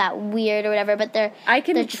lifetime who's that weird or whatever, but I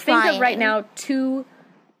can think of right now 2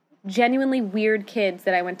 genuinely weird kids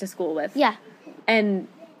that I went to school with. Yeah, and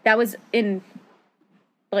that was in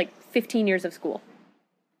like 15 years of school.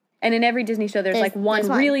 And in every Disney show, there's like one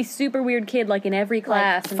really super weird kid, like in every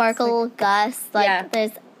class. Like Farkle, Gus,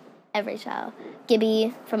 there's every show.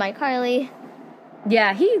 Gibby from iCarly.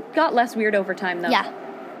 Yeah, he got less weird over time, though. Yeah.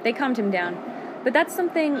 They calmed him down. But that's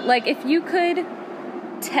something, like, if you could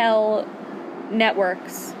tell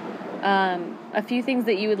networks a few things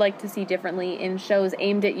that you would like to see differently in shows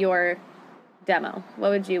aimed at your demo,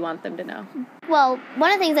 what would you want them to know? Well,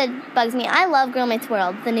 one of the things that bugs me, I love Girl Meets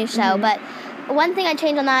World, the new show, but one thing I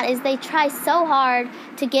change on that is they try so hard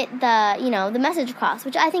to get the message across,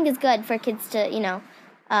 which I think is good for kids to,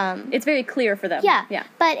 it's very clear for them. Yeah. Yeah.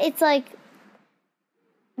 But it's like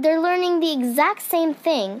they're learning the exact same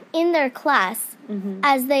thing in their class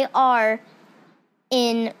as they are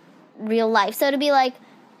in real life. So to be like,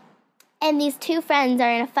 and these 2 friends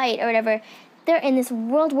are in a fight or whatever, they're in this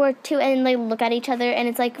World War II and they look at each other and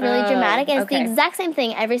it's like really dramatic and it's the exact same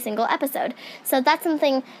thing every single episode. So that's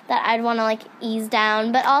something that I'd want to like ease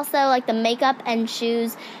down, but also like the makeup and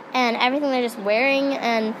shoes and everything they're just wearing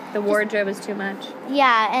and the wardrobe is too much.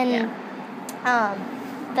 Yeah, and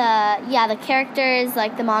the characters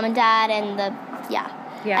like the mom and dad and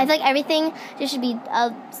I feel like everything just should be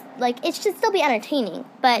it should still be entertaining,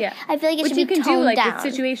 but I feel like it should be toned down. Which you can do like with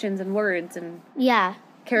situations and words and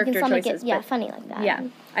character choices. Make it, funny like that. Yeah,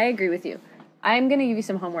 I agree with you. I'm going to give you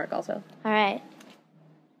some homework also. All right.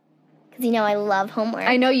 Because I love homework.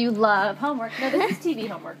 I know you love homework. No, this is TV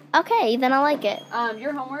homework. Okay, then I like it.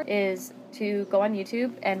 Your homework is to go on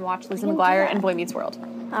YouTube and watch Lizzie McGuire and Boy Meets World.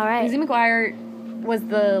 All right. Lizzie McGuire was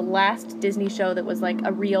the last Disney show that was like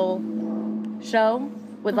a real show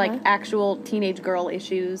with like actual teenage girl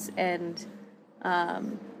issues and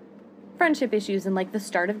friendship issues and like the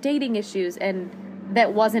start of dating issues, and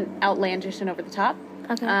that wasn't outlandish and over the top.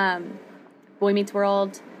 Okay. Boy Meets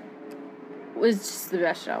World was just the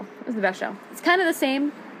best show. It was the best show. It's kind of the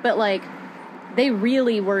same, but like they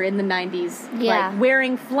really were in the 90s. Yeah. Like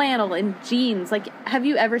wearing flannel and jeans. Like, have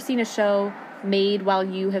you ever seen a show made while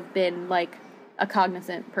you have been like a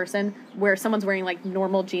cognizant person where someone's wearing like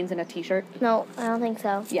normal jeans and a t-shirt? No, I don't think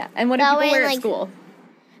so. Yeah. And what do people wear at school?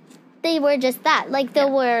 They wear just that. Like,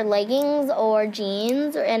 they'll wear leggings or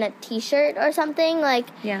jeans and a t-shirt or something. Like,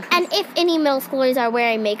 and if any middle schoolers are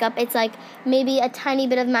wearing makeup, it's like maybe a tiny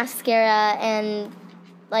bit of mascara and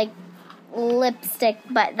like lipstick,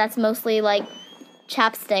 but that's mostly like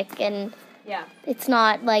chapstick, and it's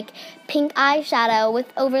not like pink eyeshadow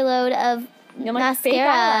with overload of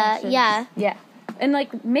mascara. Yeah. And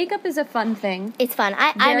like makeup is a fun thing. It's fun.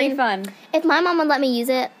 I mean, fun. If my mom would let me use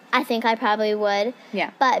it, I think I probably would.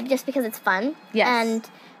 Yeah. But just because it's fun. Yes. And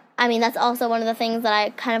I mean, that's also one of the things that I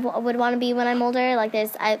kind of would want to be when I'm older. Like,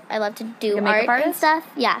 I love to do like art and stuff.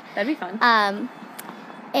 Yeah. That'd be fun.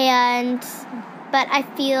 But I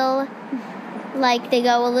feel like they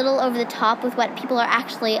go a little over the top with what people are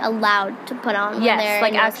actually allowed to put on. Yes, when they're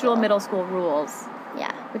like in actual middle school rules.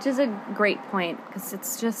 Yeah. Which is a great point, because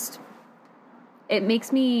it's just, it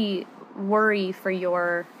makes me worry for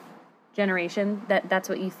your generation that's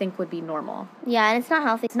what you think would be normal. Yeah, and it's not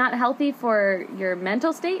healthy. It's not healthy for your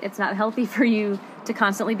mental state. It's not healthy for you to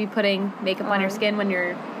constantly be putting makeup on your skin when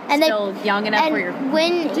you're still young enough where you're...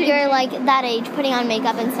 when you're like that age, putting on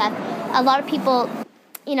makeup and stuff, a lot of people,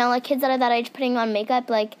 like kids that are that age putting on makeup,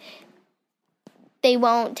 like, they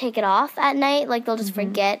won't take it off at night. Like, they'll just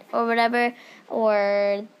forget or whatever,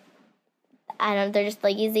 or... I don't know, they're just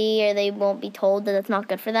lazy, or they won't be told that it's not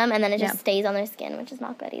good for them, and then it just stays on their skin, which is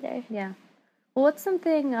not good either. Yeah. Well, what's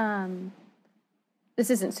something,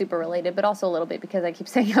 this isn't super related, but also a little bit, because I keep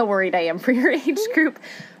saying how worried I am for your age group,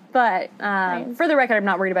 but for the record, I'm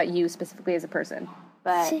not worried about you specifically as a person.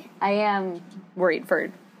 But I am worried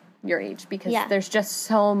for your age because there's just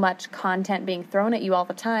so much content being thrown at you all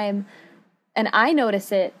the time. And I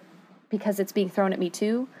notice it because it's being thrown at me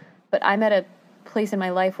too, but I'm at a place in my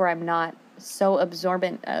life where I'm not so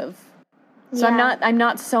absorbent of, so I'm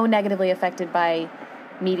not so negatively affected by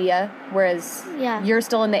media, whereas you're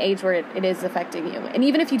still in the age where it is affecting you. And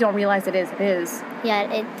even if you don't realize it is.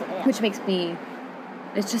 Yeah, which makes me,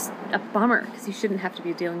 it's just a bummer because you shouldn't have to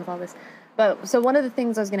be dealing with all this. But so one of the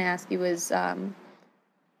things I was going to ask you is,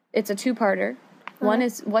 it's a two-parter. One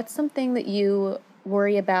is, what's something that you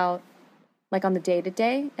worry about, like on the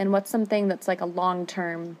day-to-day, and what's something that's like a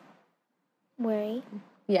long-term worry?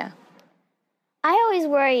 Yeah. I always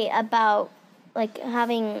worry about, like,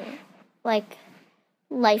 having, like,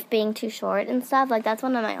 life being too short and stuff. Like, that's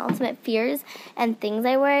one of my ultimate fears and things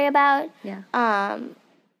I worry about. Yeah.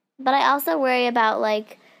 But I also worry about,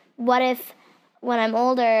 like, what if when I'm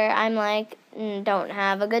older, I'm, like, don't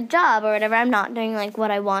have a good job or whatever. I'm not doing, like, what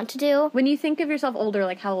I want to do. When you think of yourself older,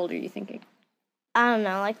 like, how old are you thinking? I don't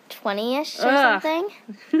know, like 20-ish or something.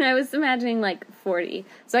 I was imagining, like, 40.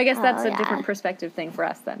 So I guess that's a different perspective thing for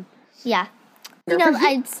us then. Yeah. You know,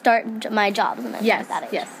 I'd start my jobs when I was at that age.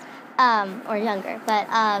 Yes. Or younger. But,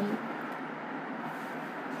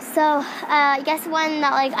 so, I guess one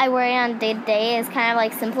that, like, I worry on day to day is kind of,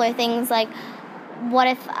 like, simpler things, like, what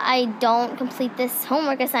if I don't complete this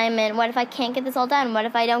homework assignment? What if I can't get this all done? What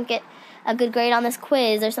if I don't get a good grade on this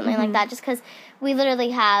quiz or something like that? Just because we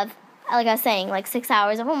literally have, like I was saying, like 6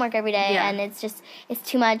 hours of homework every day, and it's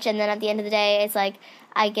too much, and then at the end of the day, it's like,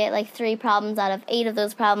 I get, like, 3 problems out of 8 of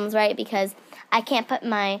those problems, right, because I can't put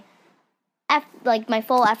my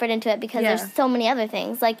full effort into it because there's so many other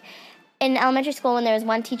things. Like, in elementary school, when there was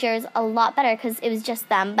one teacher, it was a lot better because it was just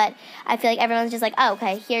them, but I feel like everyone's just like, oh,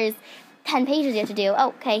 okay, here's 10 pages you have to do. Oh,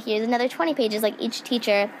 okay, here's another 20 pages, like, each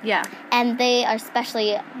teacher. Yeah. And they are,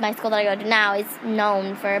 especially my school that I go to now, is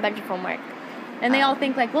known for a bunch of homework. And they all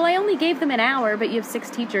think, like, well, I only gave them an hour, but you have 6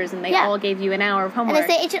 teachers, and they all gave you an hour of homework. And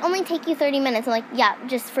they say it should only take you 30 minutes. I'm like, yeah,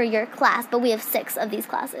 just for your class, but we have 6 of these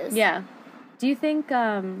classes. Yeah. Do you think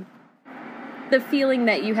the feeling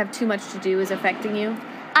that you have too much to do is affecting you?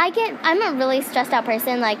 I'm a really stressed out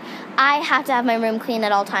person. Like, I have to have my room clean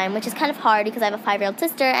at all time, which is kind of hard because I have a 5-year-old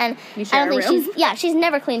sister, and I don't think she's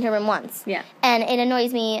never cleaned her room once. Yeah. And it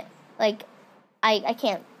annoys me, like, I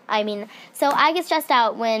can't, so I get stressed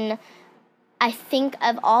out when I think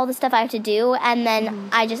of all the stuff I have to do, and then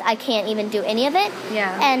I can't even do any of it.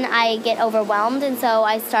 Yeah. And I get overwhelmed, and so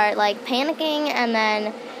I start, like, panicking, and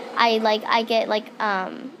then I get, like,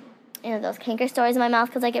 those canker stories in my mouth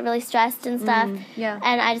because I get really stressed and stuff. Yeah.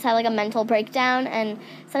 And I just have, like, a mental breakdown, and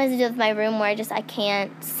sometimes I do it with my room where I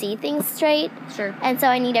can't see things straight. Sure. And so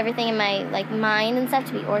I need everything in my, like, mind and stuff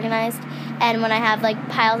to be organized. And when I have, like,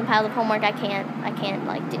 piles and piles of homework, I can't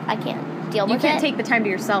deal with it. You can't take the time to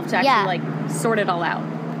yourself to actually, like, sort it all out.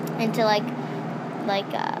 And to,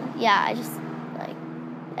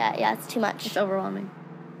 it's too much. It's overwhelming.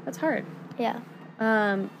 That's hard. Yeah.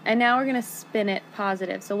 And now we're going to spin it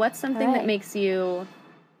positive. So what's something that makes you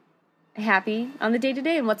happy on the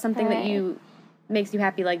day-to-day, and what's something that makes you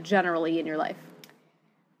happy, like, generally in your life?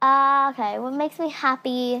 Okay. What makes me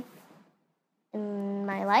happy in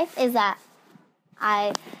my life is that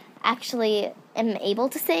I actually am able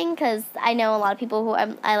to sing, because I know a lot of people who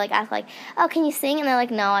I like ask, like, oh, can you sing? And they're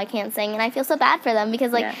like, no, I can't sing. And I feel so bad for them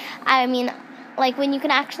because, like, I mean, like, when you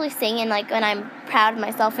can actually sing and, like, when I'm proud of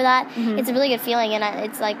myself for that, it's a really good feeling, and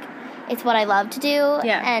it's, like, it's what I love to do,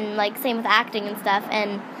 and, like, same with acting and stuff,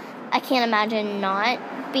 and I can't imagine not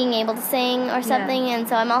being able to sing or something, and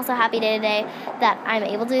so I'm also happy day to day that I'm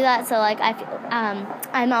able to do that, so, like, I feel,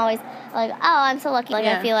 I'm always, like, oh, I'm so lucky, like,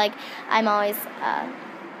 I feel like I'm always, I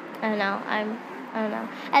don't know,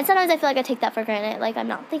 and sometimes I feel like I take that for granted, like, I'm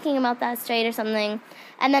not thinking about that straight or something.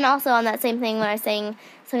 And then also on that same thing when I was saying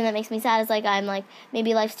something that makes me sad is, like, I'm like,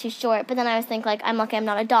 maybe life's too short, but then I always think, like, I'm lucky I'm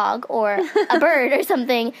not a dog or a bird or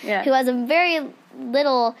something who has a very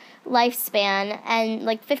little lifespan, and,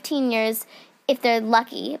 like, 15 years if they're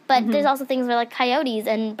lucky. But there's also things where, like, coyotes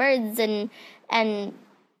and birds and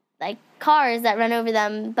like, cars that run over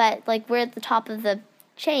them, but, like, we're at the top of the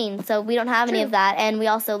chain, so we don't have any of that, and we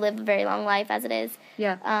also live a very long life as it is,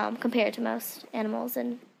 compared to most animals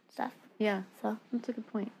and stuff. Yeah, so that's a good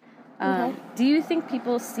point. Do you think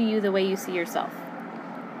people see you the way you see yourself?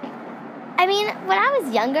 I mean, when I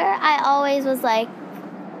was younger, I always was like,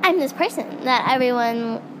 I'm this person that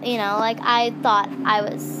everyone, like, I thought I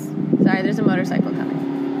was. Sorry, there's a motorcycle coming.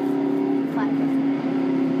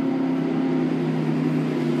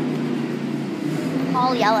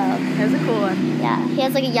 all yellow. That was a cool one. Yeah, he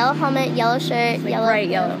has like a yellow helmet, yellow shirt, Like yellow. bright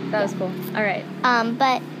yellow. That was cool. All right.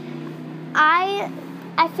 But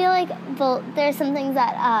I feel like there's some things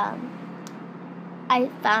that I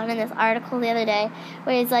found in this article the other day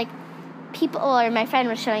where it's like people, or my friend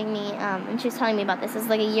was showing me, and she was telling me about this. This was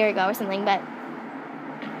like a year ago or something, but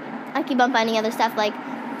I keep on finding other stuff like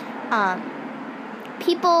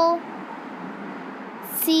people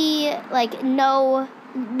see, like, know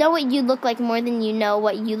what you look like more than you know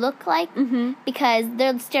what you look like, because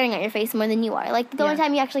they're staring at your face more than you are. Like, the only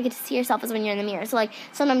time you actually get to see yourself is when you're in the mirror. So, like,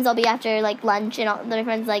 sometimes I'll be after, like, lunch, and my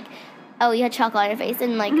friends, like, oh, you had chocolate on your face,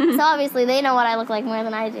 and, like, so obviously they know what I look like more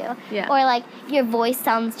than I do. Yeah. Or, like, your voice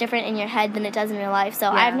sounds different in your head than it does in real life, so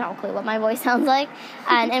I have no clue what my voice sounds like.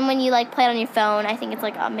 And when you, like, play it on your phone, I think it's,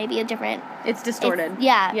 like, maybe a different... It's distorted.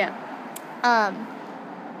 Yeah.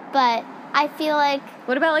 But I feel like...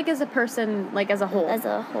 What about, like, as a person, like, as a whole? As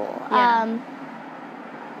a whole. Yeah.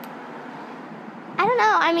 I don't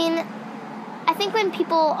know. I mean, I think when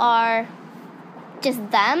people are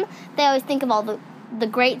just them, they always think of all the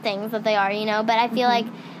great things that they are, you know? But I feel like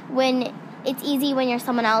when it's easy when you're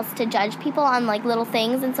someone else to judge people on, like, little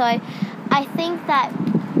things. And so I think that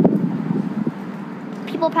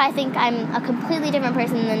people probably think I'm a completely different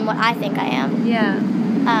person than what I think I am. Yeah.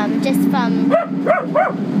 Just from...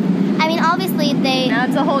 I mean, obviously they... Now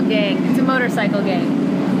it's a whole gang. It's a motorcycle gang.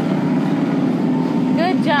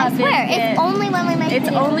 Good job, I swear, Biscuit. it's only when we make It's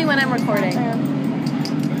videos. only when I'm recording.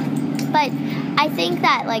 But I think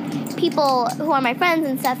that, like, people who are my friends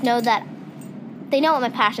and stuff know that they know what my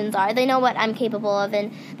passions are. They know what I'm capable of,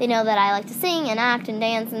 and they know that I like to sing and act and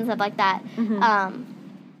dance and stuff like that.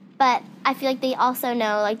 But I feel like they also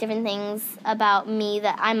know, like, different things about me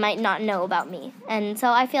that I might not know about me. And so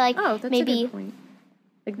I feel like That's maybe... a good point.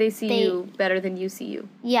 Like, they see you better than you see you.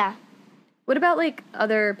 Yeah. What about, like,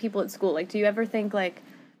 other people at school? Like, do you ever think, like,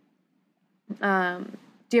 do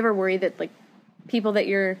you ever worry that, like, people that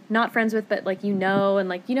you're not friends with, but, like, you know, and,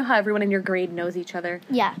 like, you know how everyone in your grade knows each other?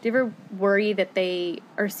 Yeah. Do you ever worry that they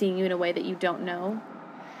are seeing you in a way that you don't know?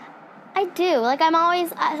 I do. Like, I'm always...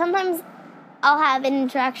 sometimes I'll have an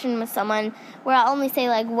interaction with someone where I'll only say,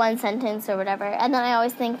 like, one sentence or whatever, and then I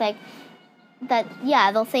always think, like, that,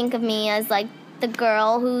 yeah, they'll think of me as, like, the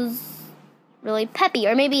girl who's really peppy,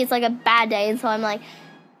 or maybe it's like a bad day, and so I'm like,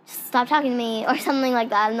 stop talking to me, or something like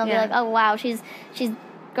that, and they'll be like, oh wow, she's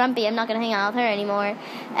grumpy, I'm not gonna hang out with her anymore.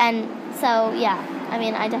 And so I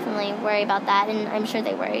mean, I definitely worry about that, and I'm sure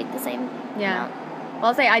they worry the same amount. Well,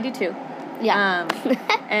 I'll say I do too. Yeah.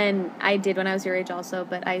 And I did when I was your age also,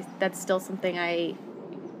 but that's still something I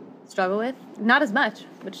struggle with. Not as much,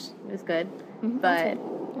 which is good, but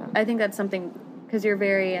I think that's something, because you're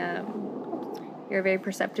a very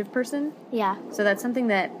perceptive person. Yeah. So that's something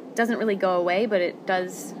that doesn't really go away, but it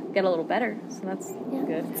does get a little better. So that's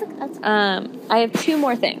good. That's I have two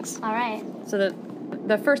more things. all right. So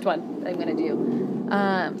the first one I'm going to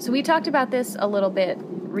do. So we talked about this a little bit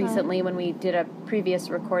recently when we did a previous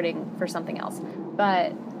recording for something else.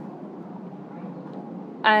 But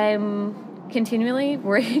I'm continually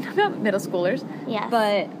worried about middle schoolers. Yes.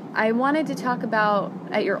 But I wanted to talk about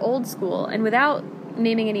at your old school, and without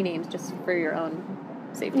naming any names, just for your own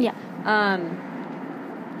safety. Yeah.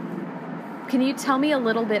 Can you tell me a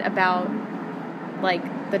little bit about,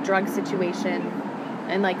 like, the drug situation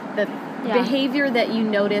and, like, the behavior that you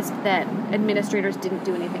noticed that administrators didn't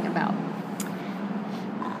do anything about?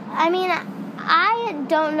 I mean, I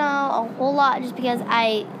don't know a whole lot just because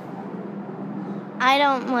I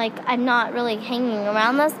don't, like, I'm not really hanging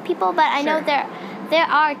around those people, but I know there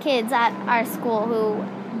are kids at our school who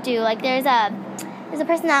do. Like, there's a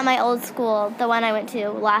person at my old school, the one I went to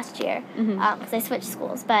last year, because I switched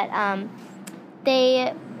schools, but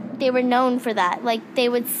they were known for that. Like, they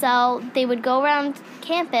would go around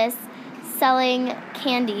campus selling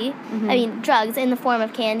candy, I mean, drugs in the form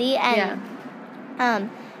of candy, and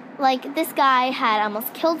like, this guy had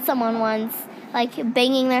almost killed someone once, like,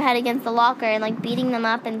 banging their head against the locker and, like, beating them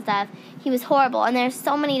up and stuff. He was horrible, and there's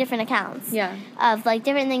so many different accounts of, like,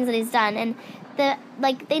 different things that he's done, and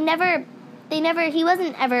he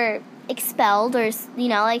wasn't ever expelled, or, you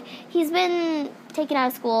know, like, he's been taken out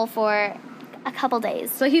of school for a couple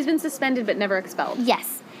days. So he's been suspended but never expelled?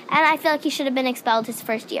 Yes. And I feel like he should have been expelled his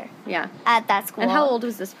first year. Yeah. At that school. And how old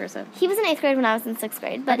was this person? He was in 8th grade when I was in 6th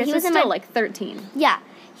grade. But he was still like 13. Yeah.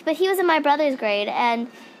 But he was in my brother's grade, and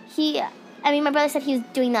my brother said he was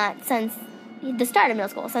doing that since the start of middle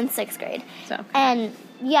school, since 6th grade. So. And,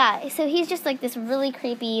 so he's just, like, this really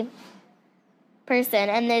creepy person,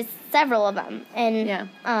 and there's several of them. And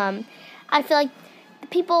I feel like the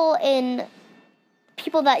people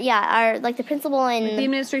that are, like, the principal and... Like, the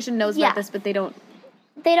administration knows about this, but they don't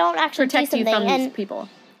they don't actually protect do you something. from these And people.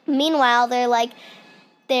 meanwhile,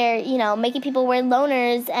 they're, you know, making people wear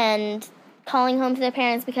loners and calling home to their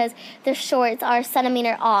parents because their shorts are a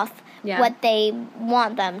centimeter off what they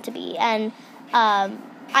want them to be. And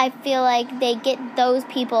I feel like they get those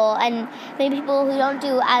people, and maybe people who don't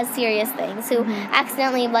do as serious things, who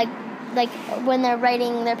accidentally, like when they're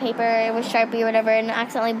writing their paper with Sharpie or whatever and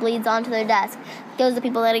accidentally bleeds onto their desk. Those are the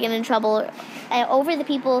people that are getting in trouble over the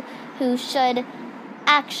people who should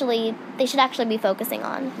actually be focusing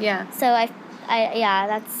on. Yeah. So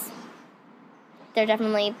there are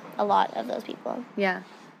definitely a lot of those people. Yeah.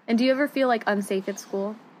 And do you ever feel like unsafe at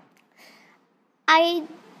school?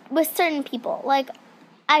 With certain people, like,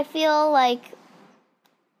 I feel like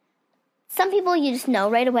some people you just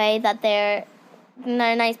know right away that they're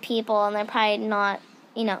nice people and they're probably not,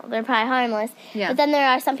 you know, they're probably harmless. Yeah. But then there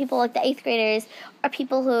are some people, like the 8th graders, or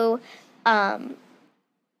people who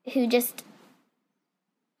just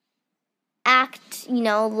act, you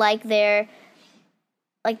know, like they're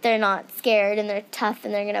not scared and they're tough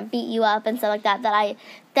and they're gonna beat you up and stuff like that.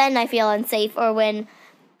 Then I feel unsafe. Or when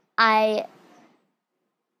I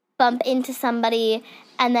bump into somebody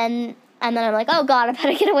and then I'm like, oh God, I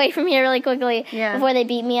better get away from here really quickly before they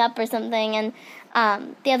beat me up or something. And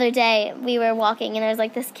the other day we were walking and there was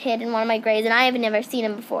like this kid in one of my grades, and I have never seen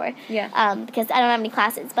him before because I don't have any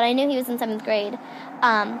classes, but I knew he was in 7th grade.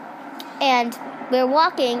 And we were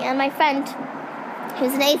walking, and my friend, who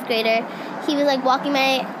was an 8th grader, he was like walking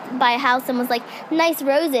by a house and was like, nice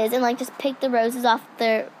roses, and like just picked the roses off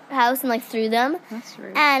their house and like threw them. That's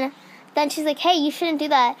rude. And then she's like, hey, you shouldn't do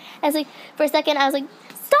that. And I was like, for a second, I was like,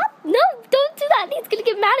 stop, no, don't do that. He's going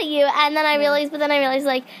to get mad at you. And then I realized,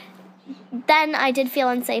 like, then I did feel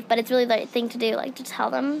unsafe, but it's really the right thing to do, like, to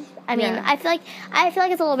tell them. I mean, I feel like it's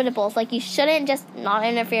a little bit of both. Like, you shouldn't just not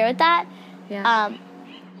interfere with that. Yeah.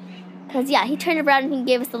 Because, he turned around and he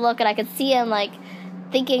gave us the look, and I could see him, like,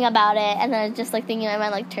 thinking about it, and then I was just, like, thinking in my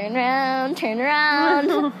mind, like, turn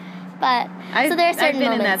around. But, so there are certain I've been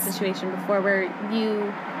moments. in that situation before where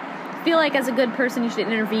you feel like as a good person you should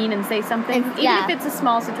intervene and say something, even if it's a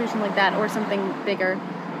small situation like that or something bigger,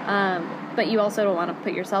 but you also don't want to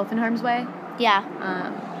put yourself in harm's way. Yeah.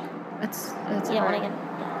 It's you don't hard. want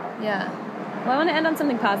to Yeah. Well, I want to end on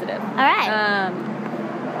something positive. All right.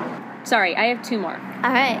 Sorry, I have 2 more.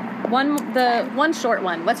 All right. One short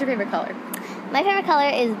one. What's your favorite color? My favorite color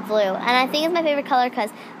is blue, and I think it's my favorite color because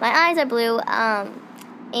my eyes are blue,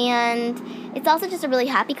 and it's also just a really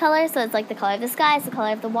happy color, so it's like the color of the sky, it's the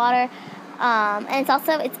color of the water, and it's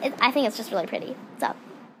also, I think it's just really pretty, so.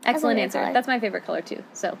 Excellent answer. Color. That's my favorite color too,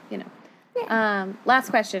 so, you know. Yeah.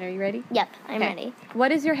 Last question, are you ready? Yep, I'm ready.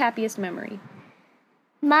 What is your happiest memory?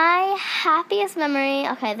 My happiest memory,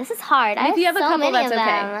 okay, this is hard. If you have so a couple, many that's of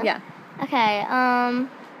them. okay. Yeah. Okay,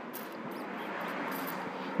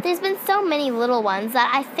 there's been so many little ones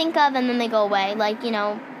that I think of and then they go away, like, you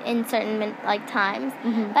know, in certain, like, times.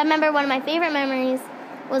 But I remember one of my favorite memories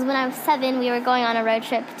was when I was 7, we were going on a road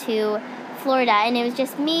trip to Florida, and it was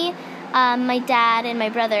just me, my dad, and my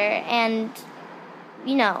brother, and,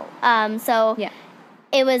 you know, so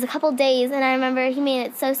it was a couple days, and I remember he made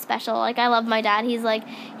it so special. Like, I love my dad. He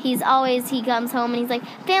comes home and he's like,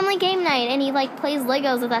 family game night, and he like plays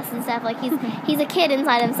Legos with us and stuff. Like, he's a kid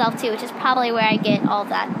inside himself too, which is probably where I get all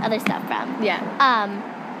that other stuff from. Yeah.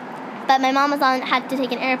 But my mom had to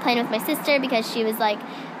take an airplane with my sister because she was like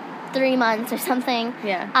 3 months or something.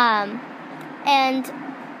 Yeah.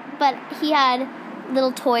 But he had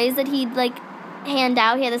little toys that he'd like hand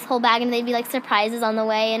out. He had this whole bag, and they'd be like surprises on the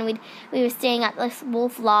way, and we were staying at this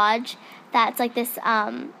Wolf Lodge that's like this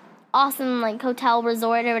awesome like hotel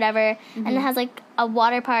resort or whatever, and it has like a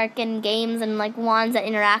water park and games and like wands that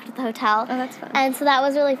interact with the hotel. Oh, that's fun. And so that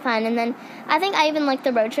was really fun. And then I think I even liked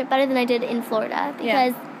the road trip better than I did in Florida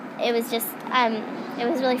because it was just it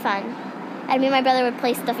was really fun. And me and my brother would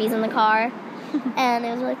play stuffies in the car, and it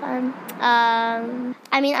was really fun. My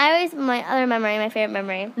favorite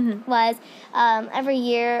memory was every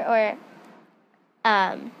year or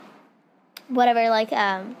whatever, like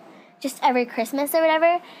just every Christmas or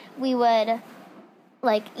whatever, we would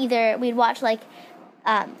we'd watch like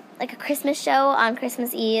a Christmas show on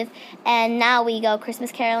Christmas Eve, and now we go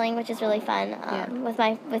Christmas caroling, which is really fun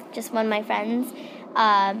with just one of my friends,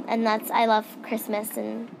 and I love Christmas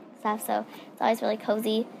and stuff, so it's always really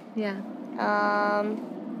cozy. Yeah.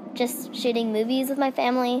 Just shooting movies with my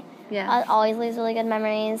family. Yeah. Always leaves really good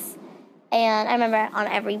memories. And I remember on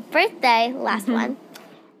every birthday,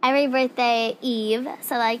 every birthday eve,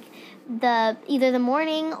 so like either the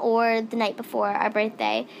morning or the night before our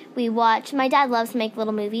birthday, we watch. My dad loves to make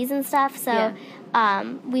little movies and stuff, so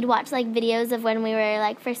we'd watch like videos of when we were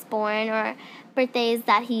like first born, or birthdays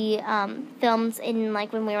that he filmed in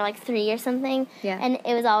like when we were like 3 or something. Yeah. And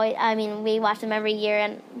it was always, I mean, we watch them every year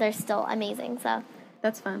and they're still amazing. So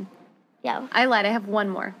That's fun. yeah. I lied. I have one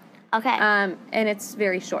more. Okay. And it's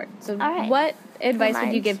very short. So All right. what advice would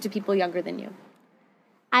you Mind. give to people younger than you?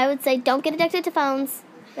 I would say don't get addicted to phones.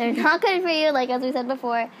 They're not good for you, like as we said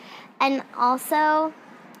before. And also,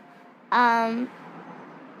 I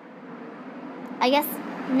guess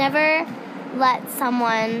never let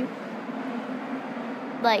someone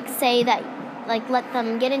like say that, like let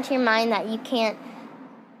them get into your mind that you can't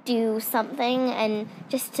do something, and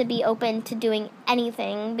just to be open to doing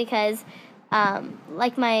anything, because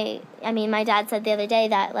like my dad said the other day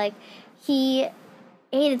that like he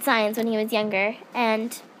hated science when he was younger,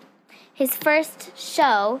 and his first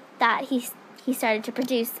show that he started to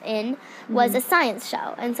produce in was a science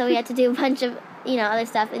show, and so he had to do a bunch of other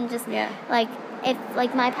stuff, and just like if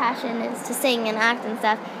like my passion is to sing and act and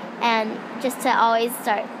stuff, and just to always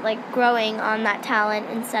start like growing on that talent,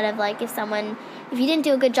 instead of like if you didn't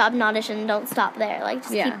do a good job in audition, don't stop there, like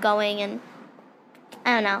just keep going. And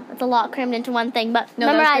I don't know, it's a lot crammed into one thing, but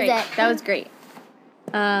memorize it. That was great.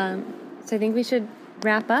 So I think we should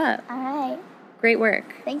wrap up. All right. Great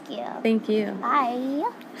work. Thank you. Thank you. Bye.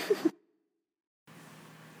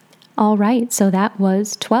 All right, so that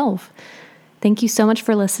was 12. Thank you so much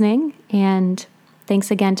for listening, and thanks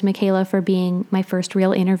again to Michaela for being my first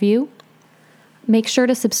real interview. Make sure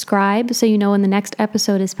to subscribe so you know when the next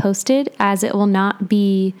episode is posted, as it will not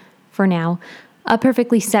be, for now, a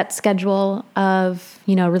perfectly set schedule of,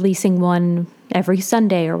 releasing one every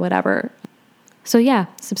Sunday or whatever. So yeah,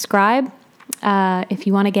 subscribe. If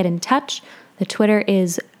you want to get in touch, the Twitter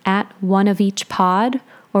is @oneofeachpod,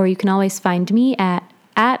 or you can always find me at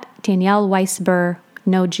Danielle Weisber,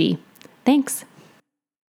 no G. Thanks.